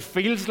afraid of what it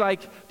feels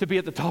like to be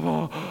at the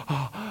top.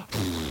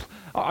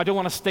 I don't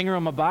want a stinger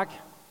on my back.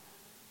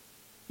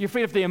 You're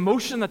afraid of the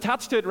emotion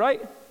attached to it,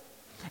 right?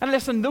 And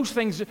listen, those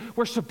things,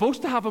 we're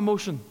supposed to have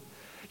emotion.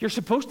 You're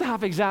supposed to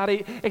have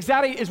anxiety.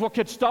 Anxiety is what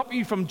could stop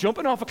you from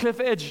jumping off a cliff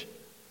edge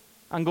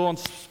and going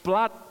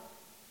splat.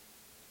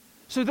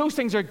 So those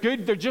things are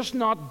good. They're just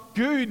not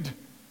good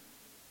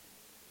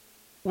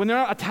when they're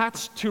not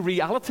attached to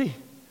reality.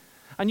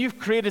 And you've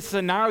created a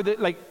scenario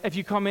that, like, if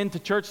you come into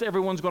church,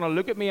 everyone's going to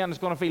look at me and it's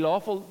going to feel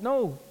awful.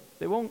 No,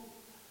 they won't.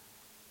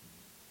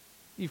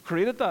 You've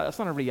created that. That's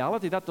not a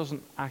reality. That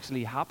doesn't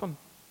actually happen.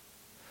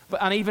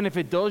 And even if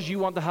it does, you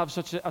want to have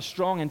such a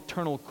strong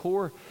internal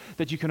core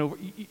that you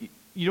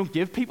don't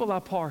give people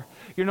that power.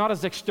 You're not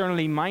as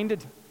externally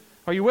minded.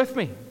 Are you with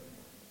me?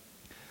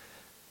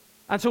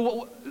 And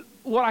so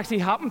what actually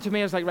happened to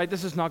me is like, right,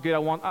 this is not good. I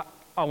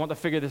want to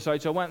figure this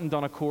out. So I went and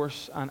done a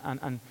course and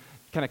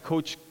kind of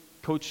coach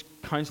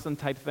counseling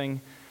type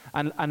thing.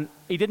 And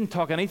he didn't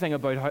talk anything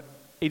about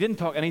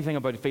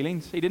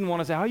feelings. He didn't want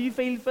to say, how you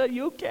feel? Phil?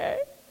 You okay?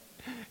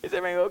 Is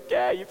everything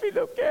okay? You feel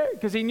okay?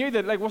 Because he knew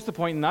that, like, what's the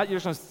point in that?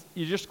 You're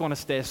just going to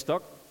stay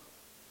stuck.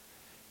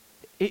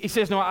 He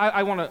says, no,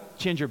 I want to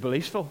change your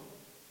beliefs, Phil.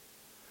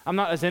 I'm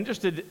not as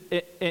interested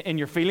in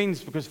your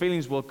feelings, because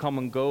feelings will come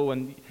and go,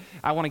 and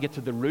I want to get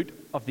to the root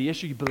of the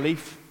issue,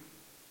 belief.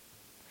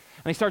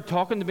 And he started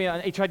talking to me,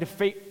 and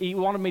he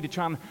wanted me to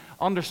try and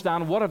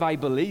understand, what have I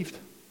believed?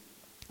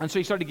 And so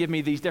he started to give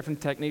me these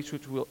different techniques,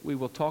 which we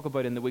will talk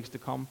about in the weeks to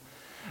come.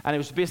 And it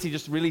was basically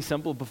just really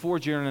simple. Before,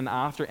 during, and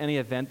after any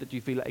event that you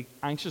feel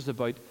anxious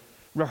about,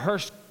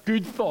 rehearse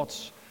good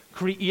thoughts.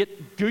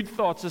 Create good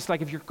thoughts. It's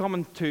like if you're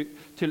coming to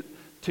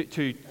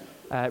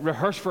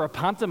rehearse for a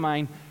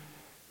pantomime,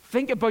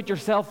 think about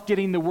yourself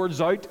getting the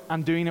words out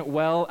and doing it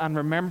well and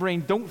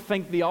remembering. Don't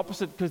think the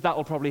opposite, because that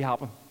will probably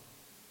happen.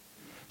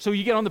 So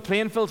you get on the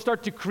playing field,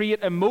 start to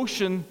create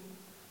emotion.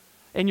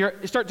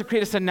 Start to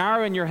create a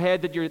scenario in your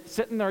head that you're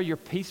sitting there, you're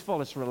peaceful,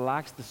 it's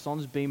relaxed, the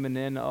sun's beaming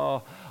in,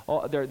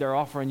 they're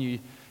offering you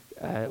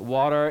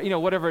water,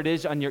 whatever it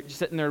is, and you're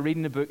sitting there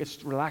reading the book,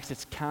 it's relaxed,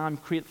 it's calm,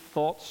 create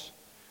thoughts,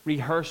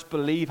 rehearse,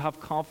 believe, have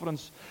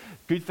confidence.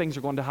 Good things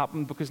are going to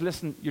happen because,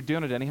 listen, you're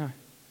doing it anyhow.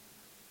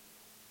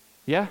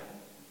 Yeah?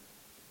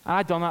 And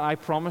I done that, I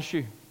promise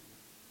you.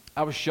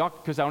 I was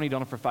shocked because I only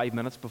done it for 5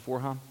 minutes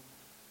beforehand.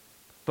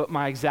 But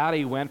my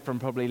anxiety went from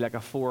probably like a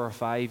 4 or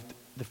 5,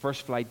 the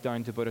first flight,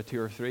 down to about a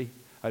 2 or 3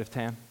 out of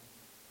 10.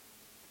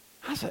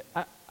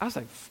 I was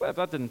like, flip,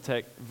 that didn't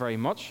take very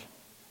much.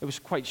 It was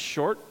quite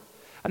short.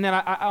 And then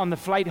on the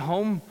flight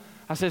home,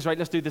 I says, right,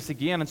 let's do this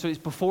again. And so it's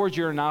before,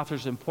 during, and after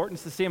is important.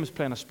 It's the same as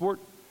playing a sport.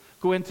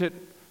 Go into it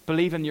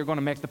believing you're going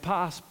to make the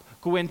pass.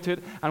 Go into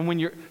it, and when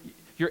you're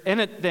in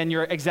it, then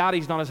your anxiety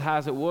is not as high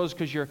as it was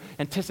because your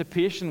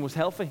anticipation was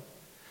healthy.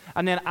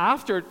 And then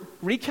after,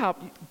 recap,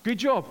 good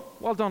job,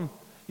 well done.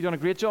 You've done a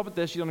great job at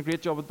this, you've done a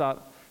great job at that.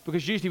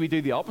 Because usually we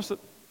do the opposite.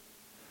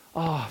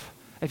 Oh,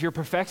 if you're a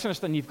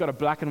perfectionist and you've got a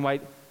black and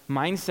white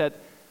mindset,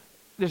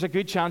 there's a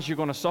good chance you're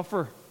going to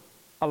suffer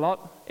a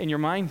lot in your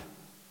mind.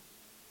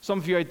 Some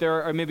of you out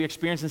there are maybe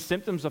experiencing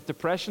symptoms of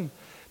depression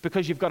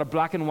because you've got a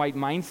black and white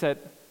mindset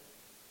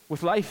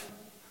with life.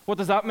 What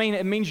does that mean?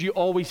 It means you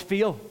always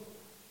feel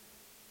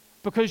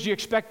because you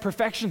expect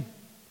perfection.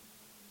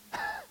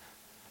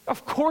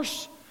 Of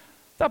course,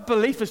 that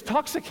belief is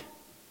toxic.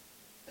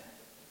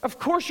 Of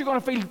course you're going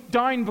to feel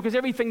down because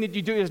everything that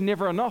you do is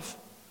never enough.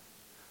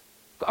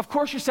 Of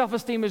course your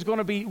self-esteem is going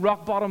to be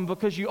rock bottom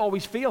because you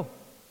always feel.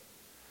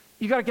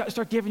 You got to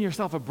start giving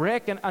yourself a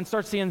break and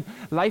start seeing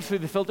life through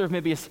the filter of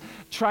maybe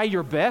try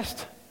your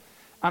best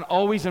and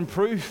always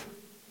improve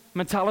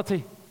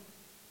mentality.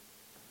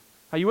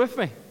 Are you with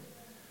me?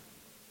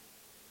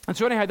 And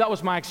so anyhow, that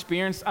was my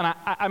experience. And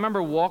I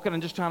remember walking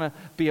and just trying to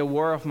be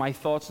aware of my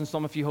thoughts. And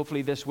some of you,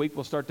 hopefully this week,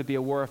 will start to be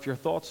aware of your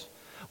thoughts.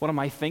 What am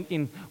I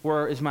thinking?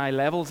 Where is my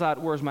levels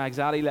at? Where's my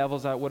anxiety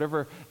levels at?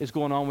 Whatever is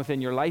going on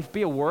within your life,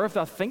 be aware of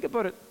that. Think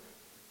about it.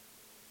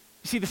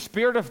 You see, the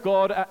Spirit of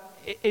God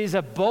is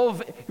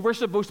above. We're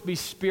supposed to be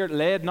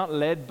Spirit-led, not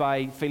led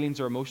by feelings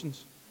or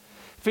emotions.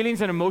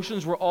 Feelings and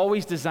emotions were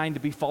always designed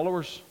to be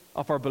followers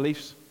of our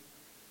beliefs.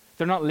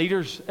 They're not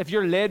leaders. If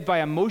you're led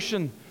by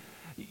emotion,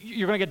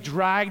 you're going to get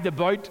dragged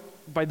about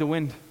by the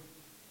wind.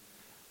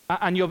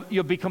 And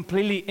you'll be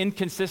completely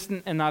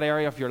inconsistent in that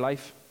area of your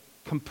life.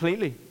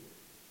 Completely.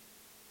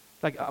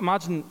 Like,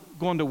 imagine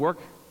going to work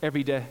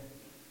every day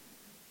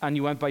and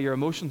you went by your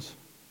emotions.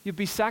 You'd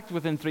be sacked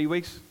within 3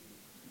 weeks.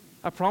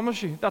 I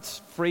promise you, that's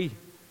free.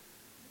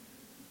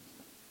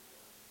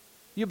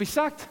 You'll be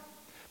sacked.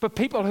 But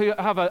people who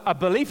have a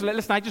belief,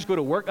 listen, I just go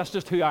to work, that's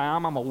just who I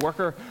am, I'm a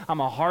worker, I'm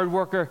a hard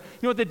worker.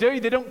 You know what they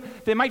do?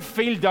 They might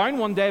feel down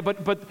one day,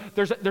 but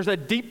there's a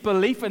deep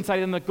belief inside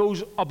them that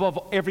goes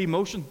above every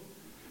emotion.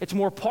 It's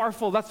more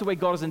powerful. That's the way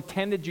God has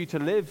intended you to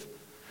live.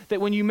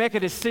 That when you make a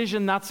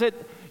decision, that's it.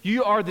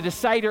 You are the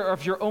decider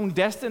of your own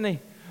destiny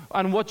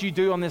and what you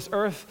do on this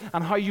earth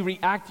and how you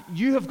react.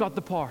 You have got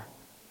the power.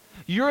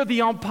 You're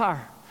the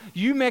umpire.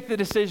 You make the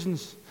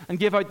decisions and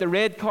give out the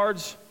red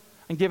cards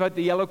and give out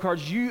the yellow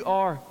cards. You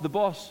are the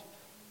boss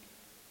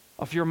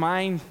of your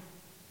mind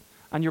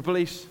and your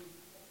beliefs.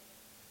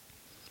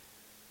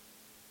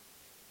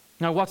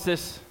 Now, what's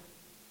this?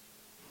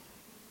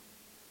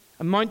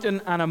 A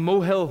mountain and a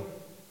molehill.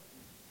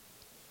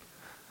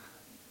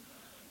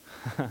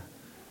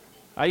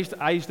 I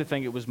used to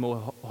think it was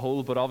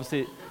molehill, but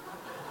obviously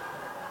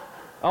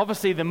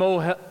the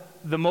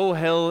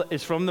molehill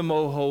is from the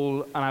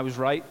molehill, and I was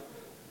right.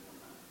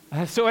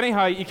 So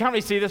anyhow, you can't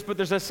really see this, but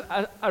there's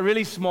a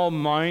really small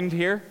mound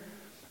here,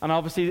 and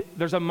obviously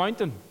there's a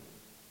mountain.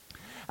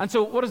 And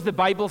so what does the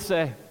Bible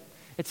say?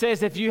 It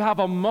says if you have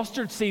a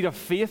mustard seed of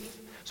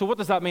faith, so what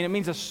does that mean? It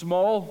means a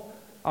small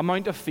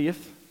amount of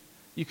faith,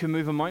 you can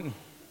move a mountain.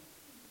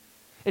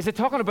 Is it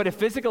talking about a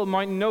physical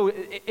mountain? No,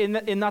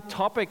 in that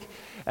topic,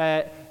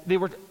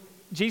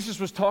 Jesus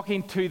was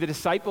talking to the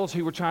disciples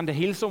who were trying to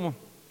heal someone.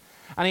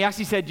 And he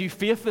actually said, you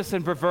faithless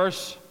and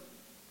perverse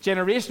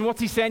generation.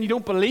 What's he saying? You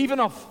don't believe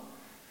enough.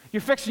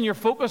 You're fixing your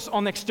focus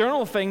on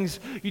external things.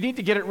 You need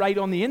to get it right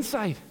on the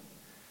inside.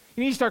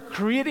 You need to start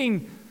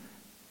creating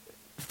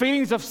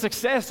feelings of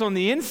success on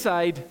the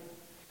inside,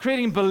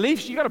 creating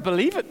beliefs. You got to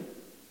believe it.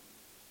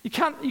 You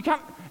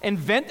can't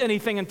invent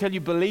anything until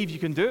you believe you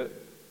can do it.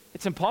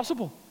 It's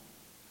impossible.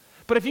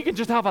 But if you can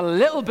just have a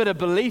little bit of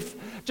belief,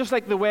 just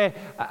like the way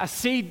a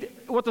seed,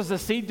 what does a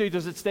seed do?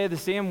 Does it stay the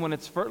same when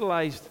it's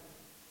fertilized?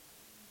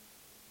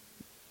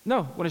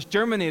 No, when it's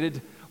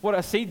germinated, what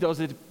a seed does,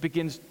 it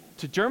begins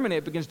to germinate,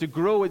 it begins to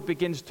grow, it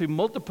begins to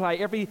multiply.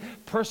 Every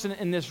person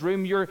in this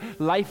room, your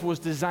life was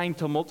designed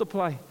to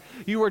multiply.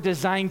 You were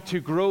designed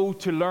to grow,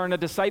 to learn. A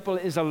disciple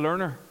is a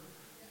learner.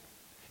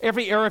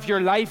 Every area of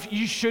your life,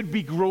 you should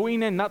be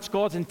growing in. That's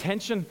God's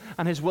intention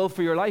and His will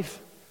for your life.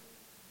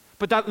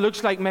 But that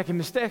looks like making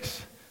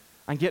mistakes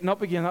and getting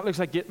up again. That looks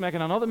like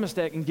making another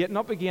mistake and getting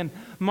up again.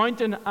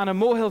 Mountain and a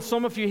molehill.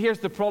 Some of you, here's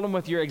the problem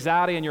with your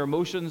anxiety and your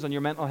emotions and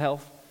your mental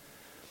health,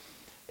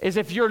 is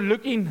if you're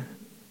looking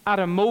at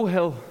a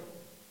molehill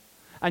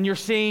and you're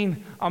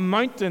seeing a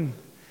mountain,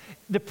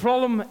 the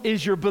problem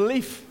is your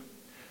belief.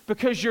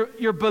 Because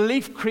your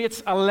belief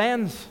creates a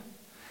lens.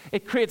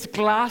 It creates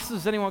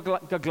glasses. Anyone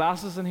got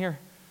glasses in here?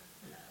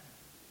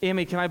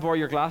 Amy, can I borrow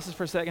your glasses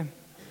for a second?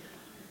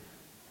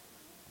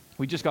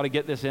 We just got to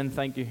get this in,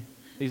 thank you.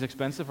 These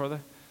expensive, are they?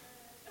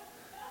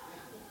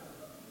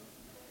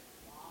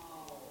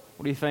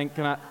 What do you think?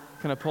 Can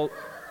I pull?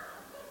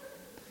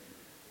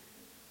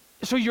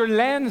 So your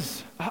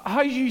lens,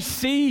 how you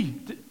see,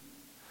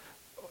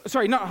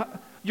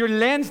 your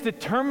lens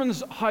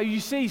determines how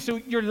you see. So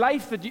your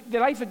life, the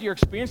life that you're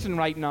experiencing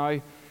right now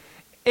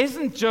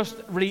isn't just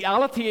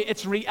reality,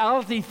 it's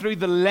reality through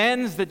the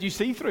lens that you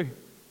see through.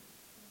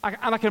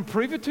 And I can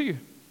prove it to you.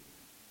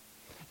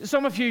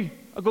 Some of you,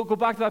 I'll go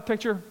back to that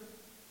picture.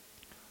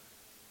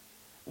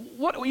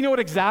 You know what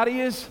anxiety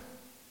is?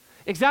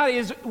 Anxiety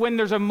is when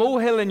there's a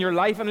molehill in your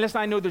life, and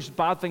listen, I know there's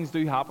bad things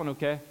do happen,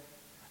 okay?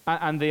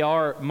 And they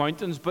are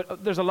mountains,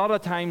 but there's a lot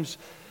of times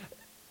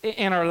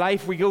in our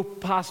life we go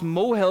past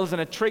molehills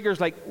and it triggers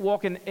like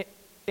walking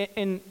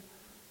in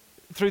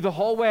through the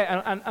hallway,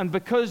 and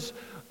because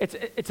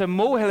it's a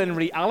molehill in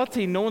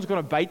reality, no one's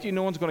going to bite you,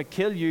 no one's going to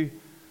kill you,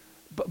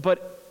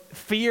 but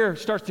fear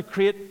starts to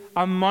create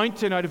a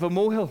mountain out of a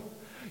molehill.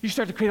 You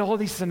start to create all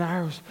these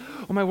scenarios.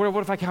 Oh my word,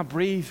 what if I can't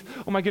breathe?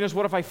 Oh my goodness,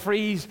 what if I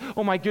freeze?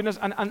 Oh my goodness,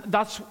 and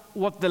that's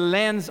what the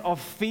lens of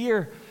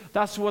fear,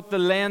 that's what the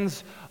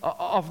lens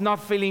of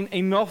not feeling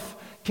enough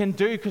can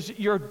do, because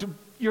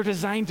you're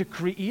designed to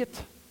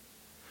create.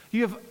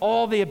 You have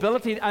all the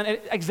ability, and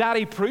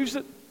anxiety proves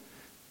it.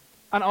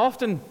 And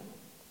often,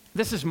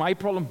 this is my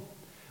problem,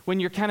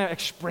 when you're kind of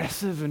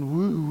expressive and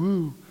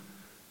woo-woo,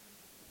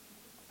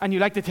 and you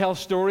like to tell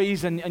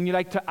stories, and you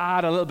like to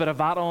add a little bit of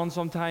that on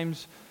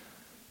sometimes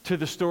to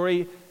the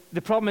story.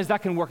 The problem is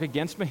that can work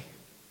against me,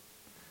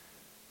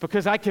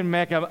 because I can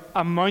make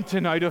a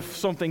mountain out of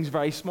something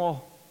very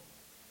small,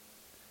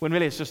 when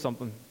really it's just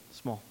something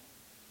small.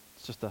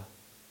 It's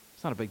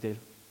not a big deal.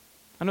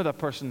 I know that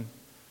person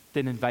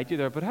didn't invite you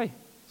there, but hey,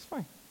 it's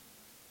fine.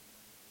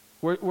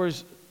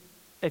 Whereas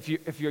if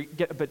you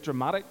get a bit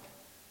dramatic,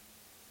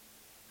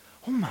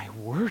 oh my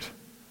word,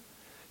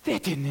 they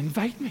didn't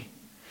invite me.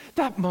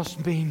 That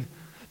must mean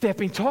they've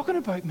been talking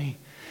about me.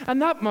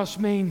 And that must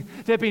mean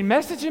they've been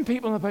messaging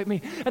people about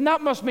me. And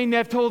that must mean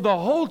they've told the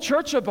whole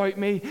church about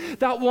me.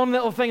 That one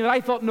little thing that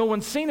I thought no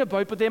one's seen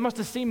about, but they must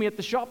have seen me at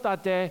the shop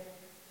that day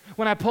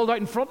when I pulled out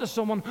in front of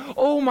someone.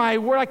 Oh my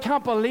word, I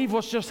can't believe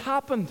what's just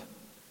happened.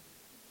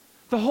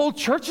 The whole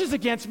church is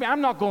against me.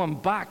 I'm not going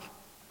back.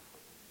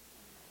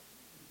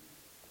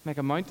 Make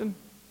a mountain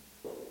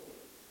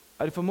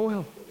out of a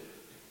molehill.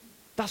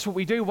 That's what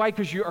we do. Why?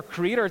 Because you're a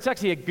creator. It's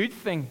actually a good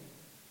thing.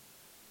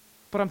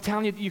 But I'm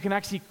telling you, you can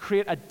actually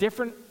create a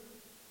different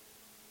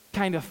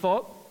kind of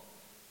thought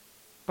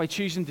by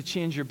choosing to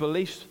change your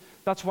beliefs.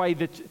 That's why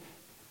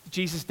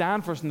Jesus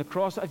died for us on the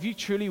cross. If you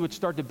truly would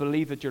start to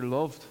believe that you're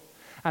loved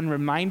and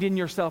reminding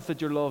yourself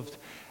that you're loved,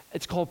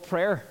 it's called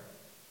prayer.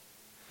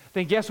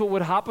 Then guess what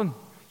would happen?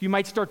 You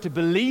might start to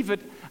believe it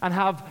and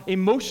have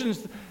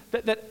emotions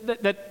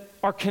that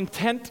are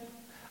content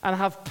and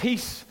have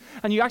peace.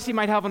 And you actually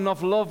might have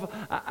enough love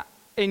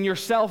in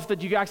yourself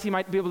that you actually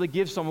might be able to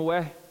give some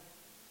away.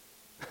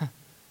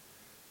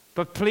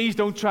 But please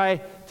don't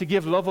try to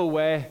give love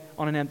away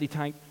on an empty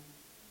tank.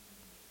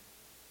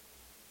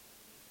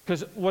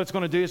 Because what it's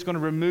going to do is going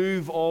to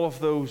remove all of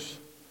those.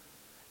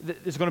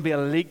 There's going to be a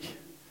leak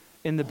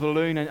in the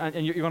balloon,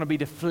 and you're going to be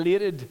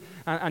deflated,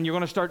 and you're going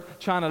to start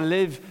trying to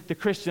live the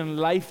Christian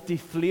life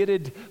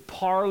deflated,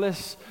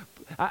 powerless,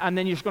 and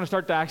then you're going to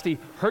start to actually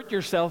hurt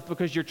yourself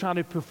because you're trying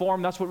to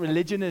perform. That's what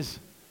religion is.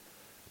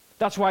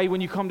 That's why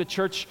when you come to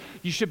church,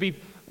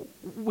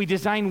 we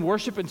design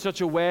worship in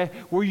such a way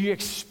where you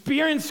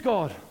experience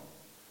God.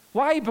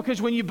 Why?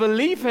 Because when you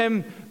believe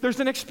Him, there's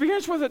an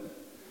experience with it.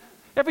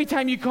 Every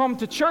time you come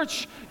to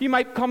church, you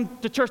might come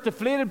to church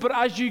deflated, but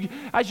as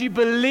you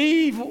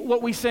believe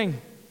what we sing,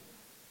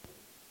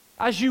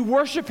 as you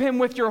worship Him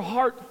with your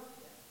heart,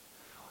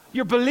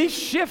 your beliefs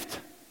shift.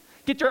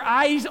 Get your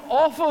eyes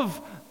off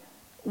of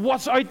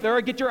what's out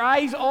there. Get your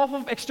eyes off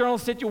of external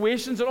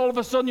situations, and all of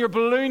a sudden your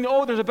balloon,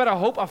 oh, there's a bit of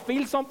hope. I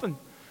feel something.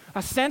 I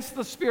sense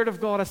the Spirit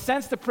of God. I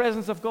sense the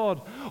presence of God.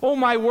 Oh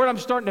my word, I'm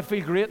starting to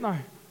feel great now.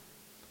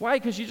 Why?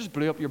 Because you just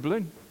blew up your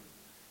balloon.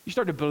 You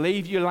start to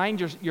believe. You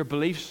aligned your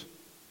beliefs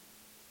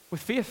with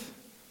faith.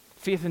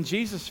 Faith in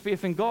Jesus,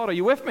 faith in God. Are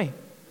you with me?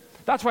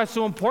 That's why it's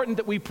so important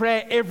that we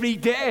pray every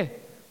day.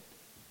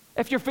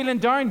 If you're feeling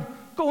down,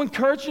 go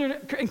encourage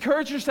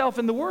yourself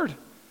in the Word.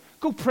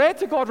 Go pray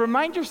to God.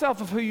 Remind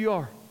yourself of who you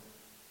are.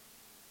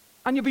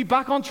 And you'll be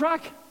back on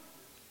track.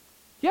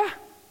 Yeah.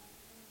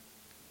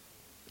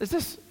 This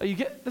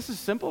is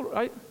simple,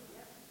 right?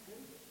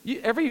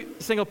 Every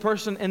single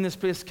person in this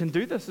place can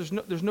do this.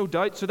 There's no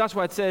doubt. So that's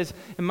why it says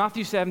in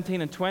Matthew 17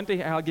 and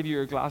 20, I'll give you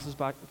your glasses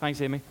back. Thanks,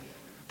 Amy.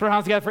 Put our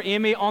hands together for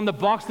Amy on the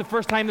box the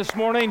first time this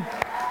morning.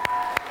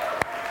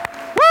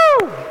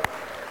 Woo!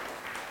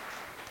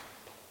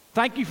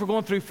 Thank you for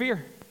going through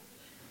fear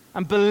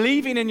and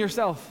believing in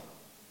yourself.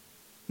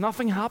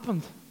 Nothing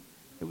happened.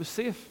 It was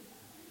safe.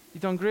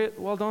 You've done great.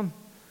 Well done.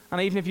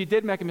 And even if you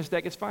did make a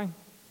mistake, it's fine.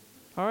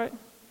 All right?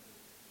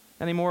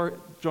 Any more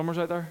drummers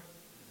out there?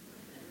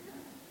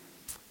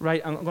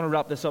 Right, I'm going to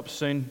wrap this up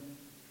soon.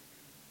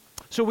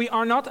 So we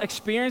are not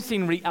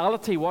experiencing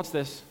reality, watch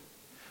this,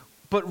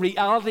 but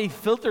reality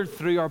filtered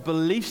through our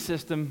belief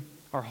system,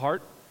 our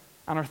heart,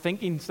 and our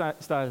thinking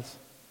styles.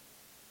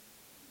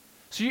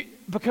 So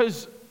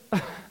because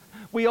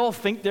we all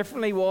think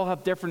differently, we all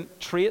have different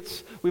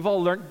traits, we've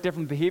all learned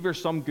different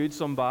behaviors, some good,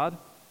 some bad.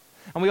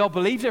 And we all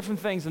believe different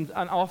things, and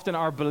often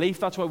our belief,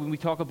 that's why when we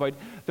talk about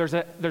there's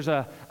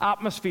a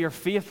atmosphere of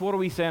faith, what are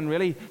we saying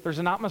really? There's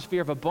an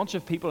atmosphere of a bunch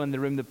of people in the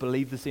room that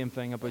believe the same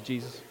thing about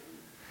Jesus.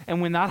 And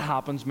when that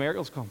happens,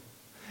 miracles come.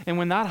 And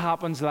when that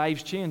happens,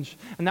 lives change.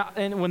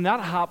 And when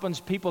that happens,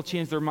 people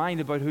change their mind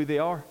about who they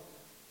are.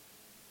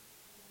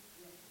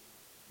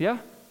 Yeah?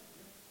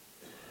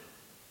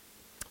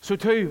 So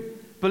 2,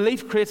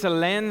 belief creates a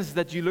lens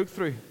that you look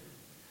through.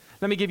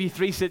 Let me give you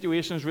 3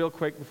 situations real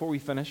quick before we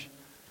finish.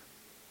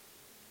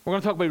 We're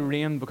going to talk about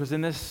rain because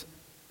in this,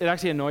 it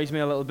actually annoys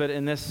me a little bit.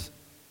 In this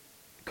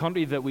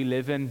country that we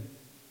live in,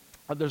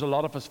 there's a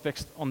lot of us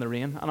fixed on the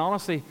rain. And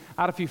honestly,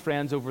 I had a few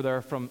friends over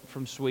there from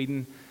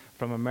Sweden,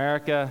 from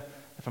America,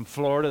 from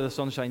Florida, the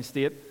Sunshine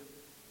State.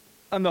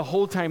 And the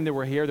whole time they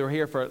were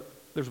here for,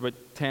 there's about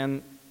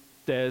 10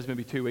 days,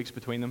 maybe 2 weeks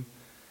between them.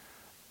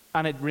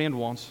 And it rained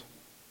once.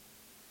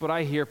 But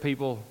I hear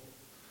people,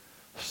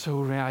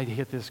 I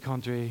hate this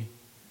country.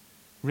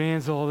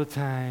 Rains all the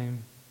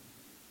time.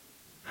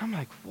 I'm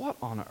like, what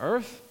on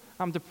earth?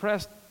 I'm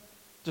depressed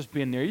just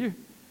being near you.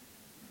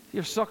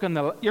 You're sucking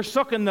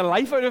the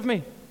life out of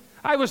me.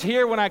 I was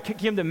here when I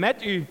came to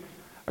meet you.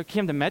 I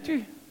came to meet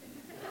you?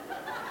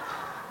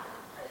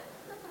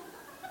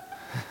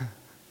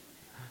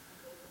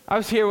 I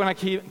was here when I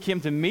came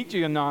to meet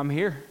you, and now I'm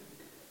here.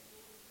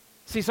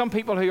 See, some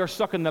people who are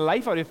sucking the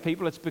life out of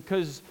people, it's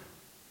because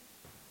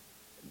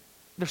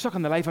they're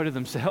sucking the life out of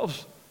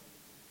themselves.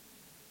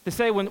 They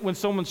say when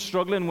someone's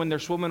struggling, when they're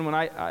swimming, when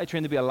I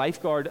train to be a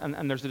lifeguard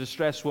and there's a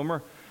distressed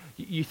swimmer,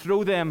 you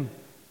throw them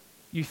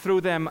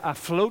a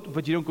float,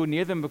 but you don't go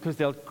near them because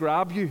they'll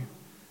grab you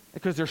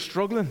because they're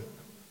struggling.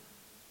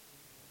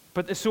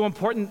 But it's so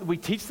important we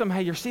teach them,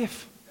 hey, you're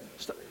safe.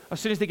 As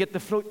soon as they get the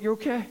float, you're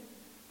okay.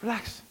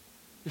 Relax.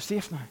 You're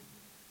safe now.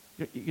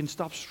 You can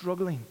stop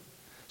struggling.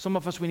 Some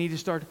of us, we need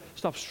to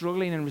stop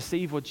struggling and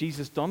receive what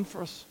Jesus done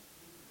for us.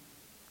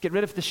 Get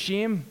rid of the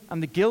shame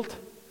and the guilt.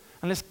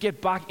 And let's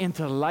get back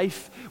into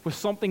life with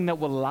something that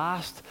will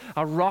last.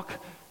 A rock,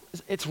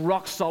 it's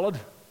rock solid.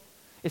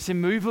 It's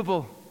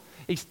immovable.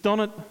 He's done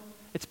it.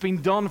 It's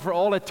been done for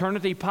all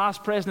eternity,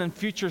 past, present, and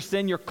future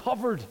sin. You're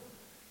covered.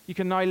 You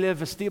can now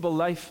live a stable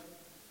life.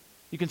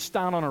 You can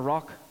stand on a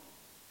rock.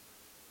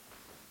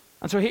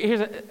 And so here's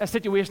a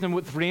situation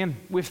with rain.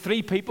 We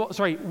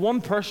have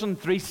 1 person,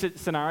 3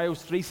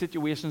 scenarios, 3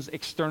 situations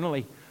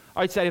externally,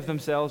 outside of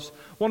themselves.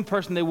 1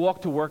 person, they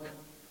walk to work.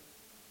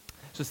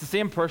 So it's the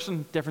same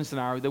person, different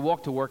scenario. They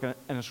walk to work and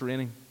it's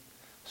raining.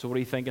 So what are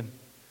you thinking?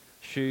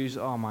 Shoes,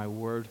 oh my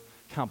word,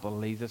 can't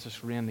believe this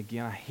is raining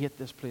again. I hate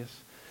this place.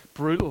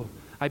 Brutal.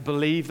 I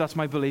believe, that's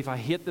my belief. I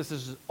hate this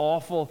is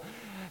awful.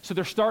 So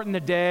they're starting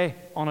the day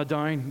on a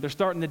down. They're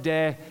starting the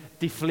day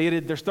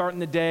deflated. They're starting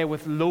the day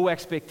with low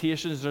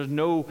expectations. There's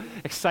no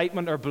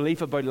excitement or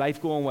belief about life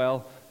going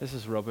well. This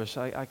is rubbish.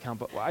 I can't,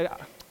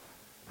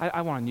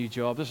 I want a new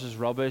job. This is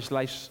rubbish.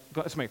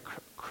 It's my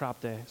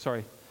crap day.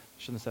 Sorry,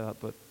 shouldn't have said that,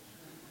 but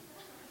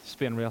it's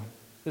being real.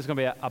 This is going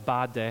to be a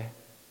bad day.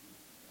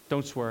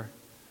 Don't swear.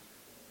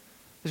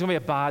 This is going to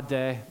be a bad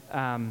day.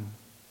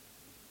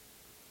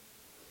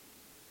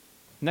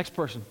 Next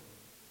person,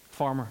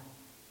 farmer.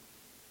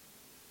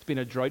 It's been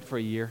a drought for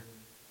a year.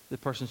 The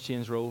person's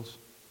changed roles.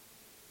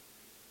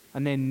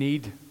 And they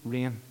need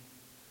rain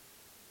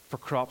for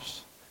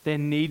crops. They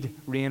need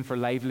rain for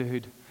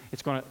livelihood.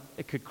 It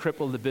could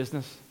cripple the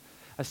business.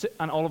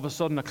 And all of a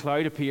sudden a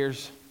cloud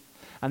appears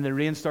and the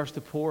rain starts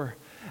to pour.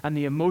 And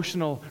the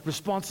emotional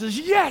response is,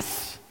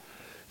 yes!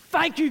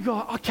 Thank you,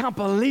 God. I can't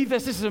believe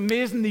this. This is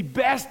amazing. The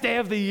best day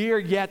of the year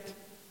yet.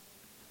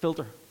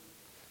 Filter.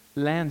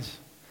 Lens.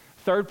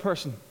 Third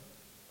person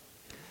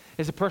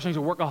is a person who's a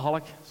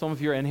workaholic. Some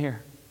of you are in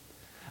here.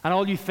 And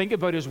all you think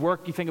about is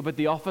work. You think about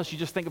the office. You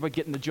just think about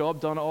getting the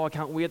job done. Oh, I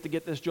can't wait to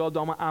get this job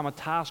done. I'm a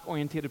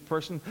task-oriented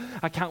person.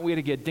 I can't wait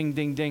to get ding,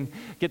 ding, ding.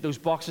 Get those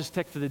boxes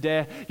ticked for the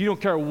day. You don't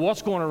care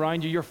what's going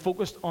around you. You're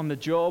focused on the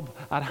job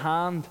at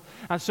hand.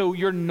 And so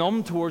you're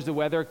numb towards the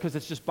weather because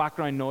it's just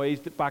background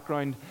noise,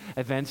 background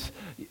events.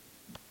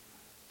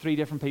 3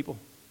 different people.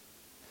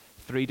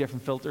 3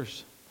 different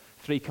filters.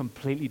 3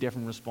 completely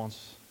different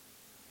responses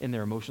in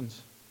their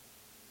emotions.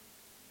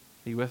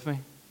 Are you with me?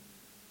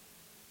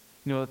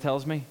 You know what it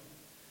tells me?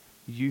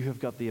 You have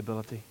got the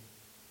ability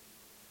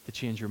to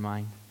change your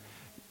mind.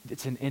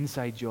 It's an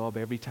inside job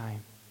every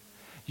time.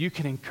 You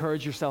can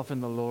encourage yourself in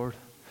the Lord.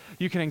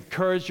 You can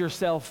encourage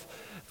yourself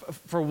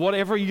for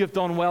whatever you have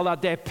done well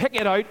that day. Pick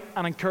it out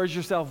and encourage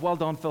yourself. Well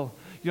done, Phil.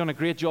 You've done a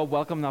great job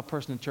welcoming that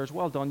person in church.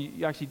 Well done.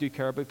 You actually do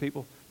care about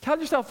people. Tell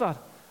yourself that.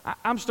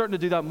 I'm starting to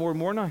do that more and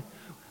more now.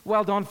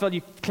 Well done, Phil.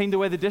 You cleaned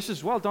away the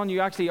dishes. Well done.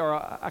 You actually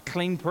are a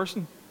clean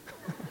person.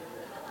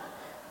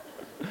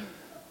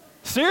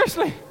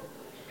 Seriously.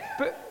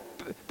 But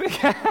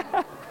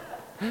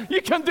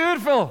you can do it,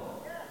 Phil.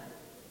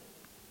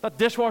 That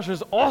dishwasher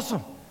is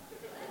awesome.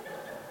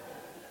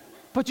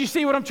 But you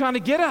see what I'm trying to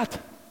get at?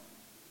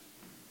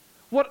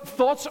 What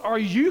thoughts are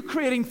you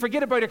creating?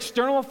 Forget about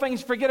external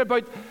things.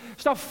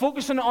 Stop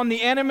focusing on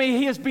the enemy.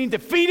 He has been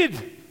defeated.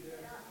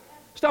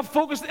 Stop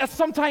focusing.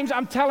 Sometimes,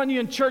 I'm telling you,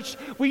 in church,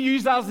 we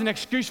use that as an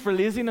excuse for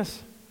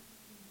laziness.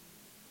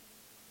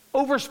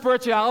 Over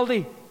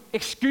spirituality,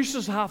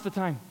 excuses half the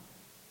time.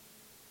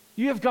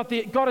 You have got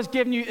God has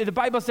given you, the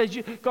Bible says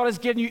God has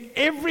given you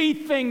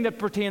everything that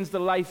pertains to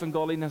life and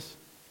godliness.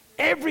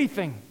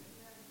 Everything.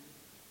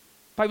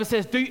 The Bible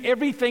says, do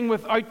everything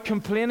without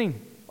complaining.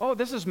 Oh,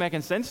 this is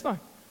making sense now.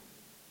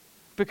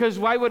 Because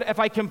if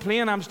I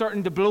complain, I'm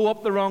starting to blow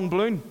up the wrong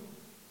balloon.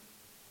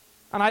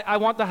 And I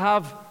want to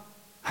have,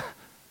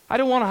 I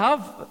don't want to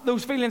have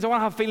those feelings. I want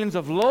to have feelings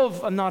of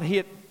love and not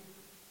hate.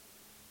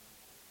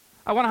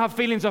 I want to have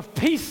feelings of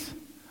peace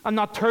and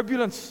not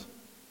turbulence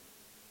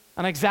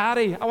and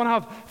anxiety. I want to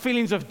have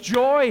feelings of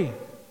joy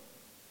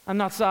and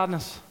not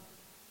sadness.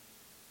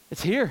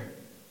 It's here.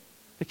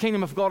 The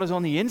kingdom of God is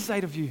on the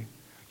inside of you.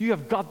 You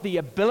have got the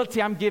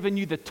ability. I'm giving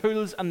you the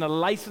tools and the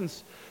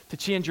license to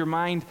change your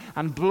mind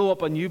and blow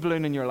up a new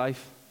balloon in your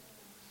life.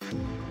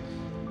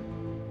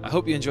 I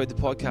hope you enjoyed the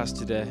podcast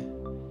today.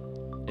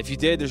 If you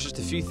did, there's just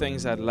a few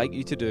things I'd like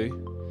you to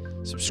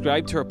do.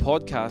 Subscribe to our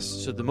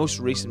podcast so the most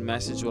recent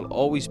message will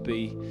always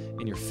be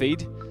in your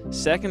feed.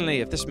 Secondly,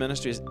 if this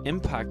ministry has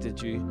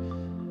impacted you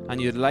and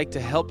you'd like to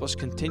help us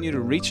continue to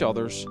reach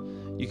others,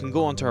 you can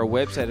go onto our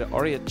website at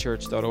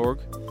ariatchurch.org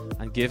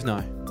and give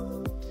now.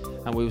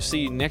 And we will see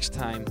you next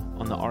time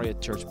on the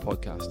Ariat Church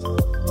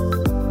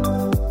podcast.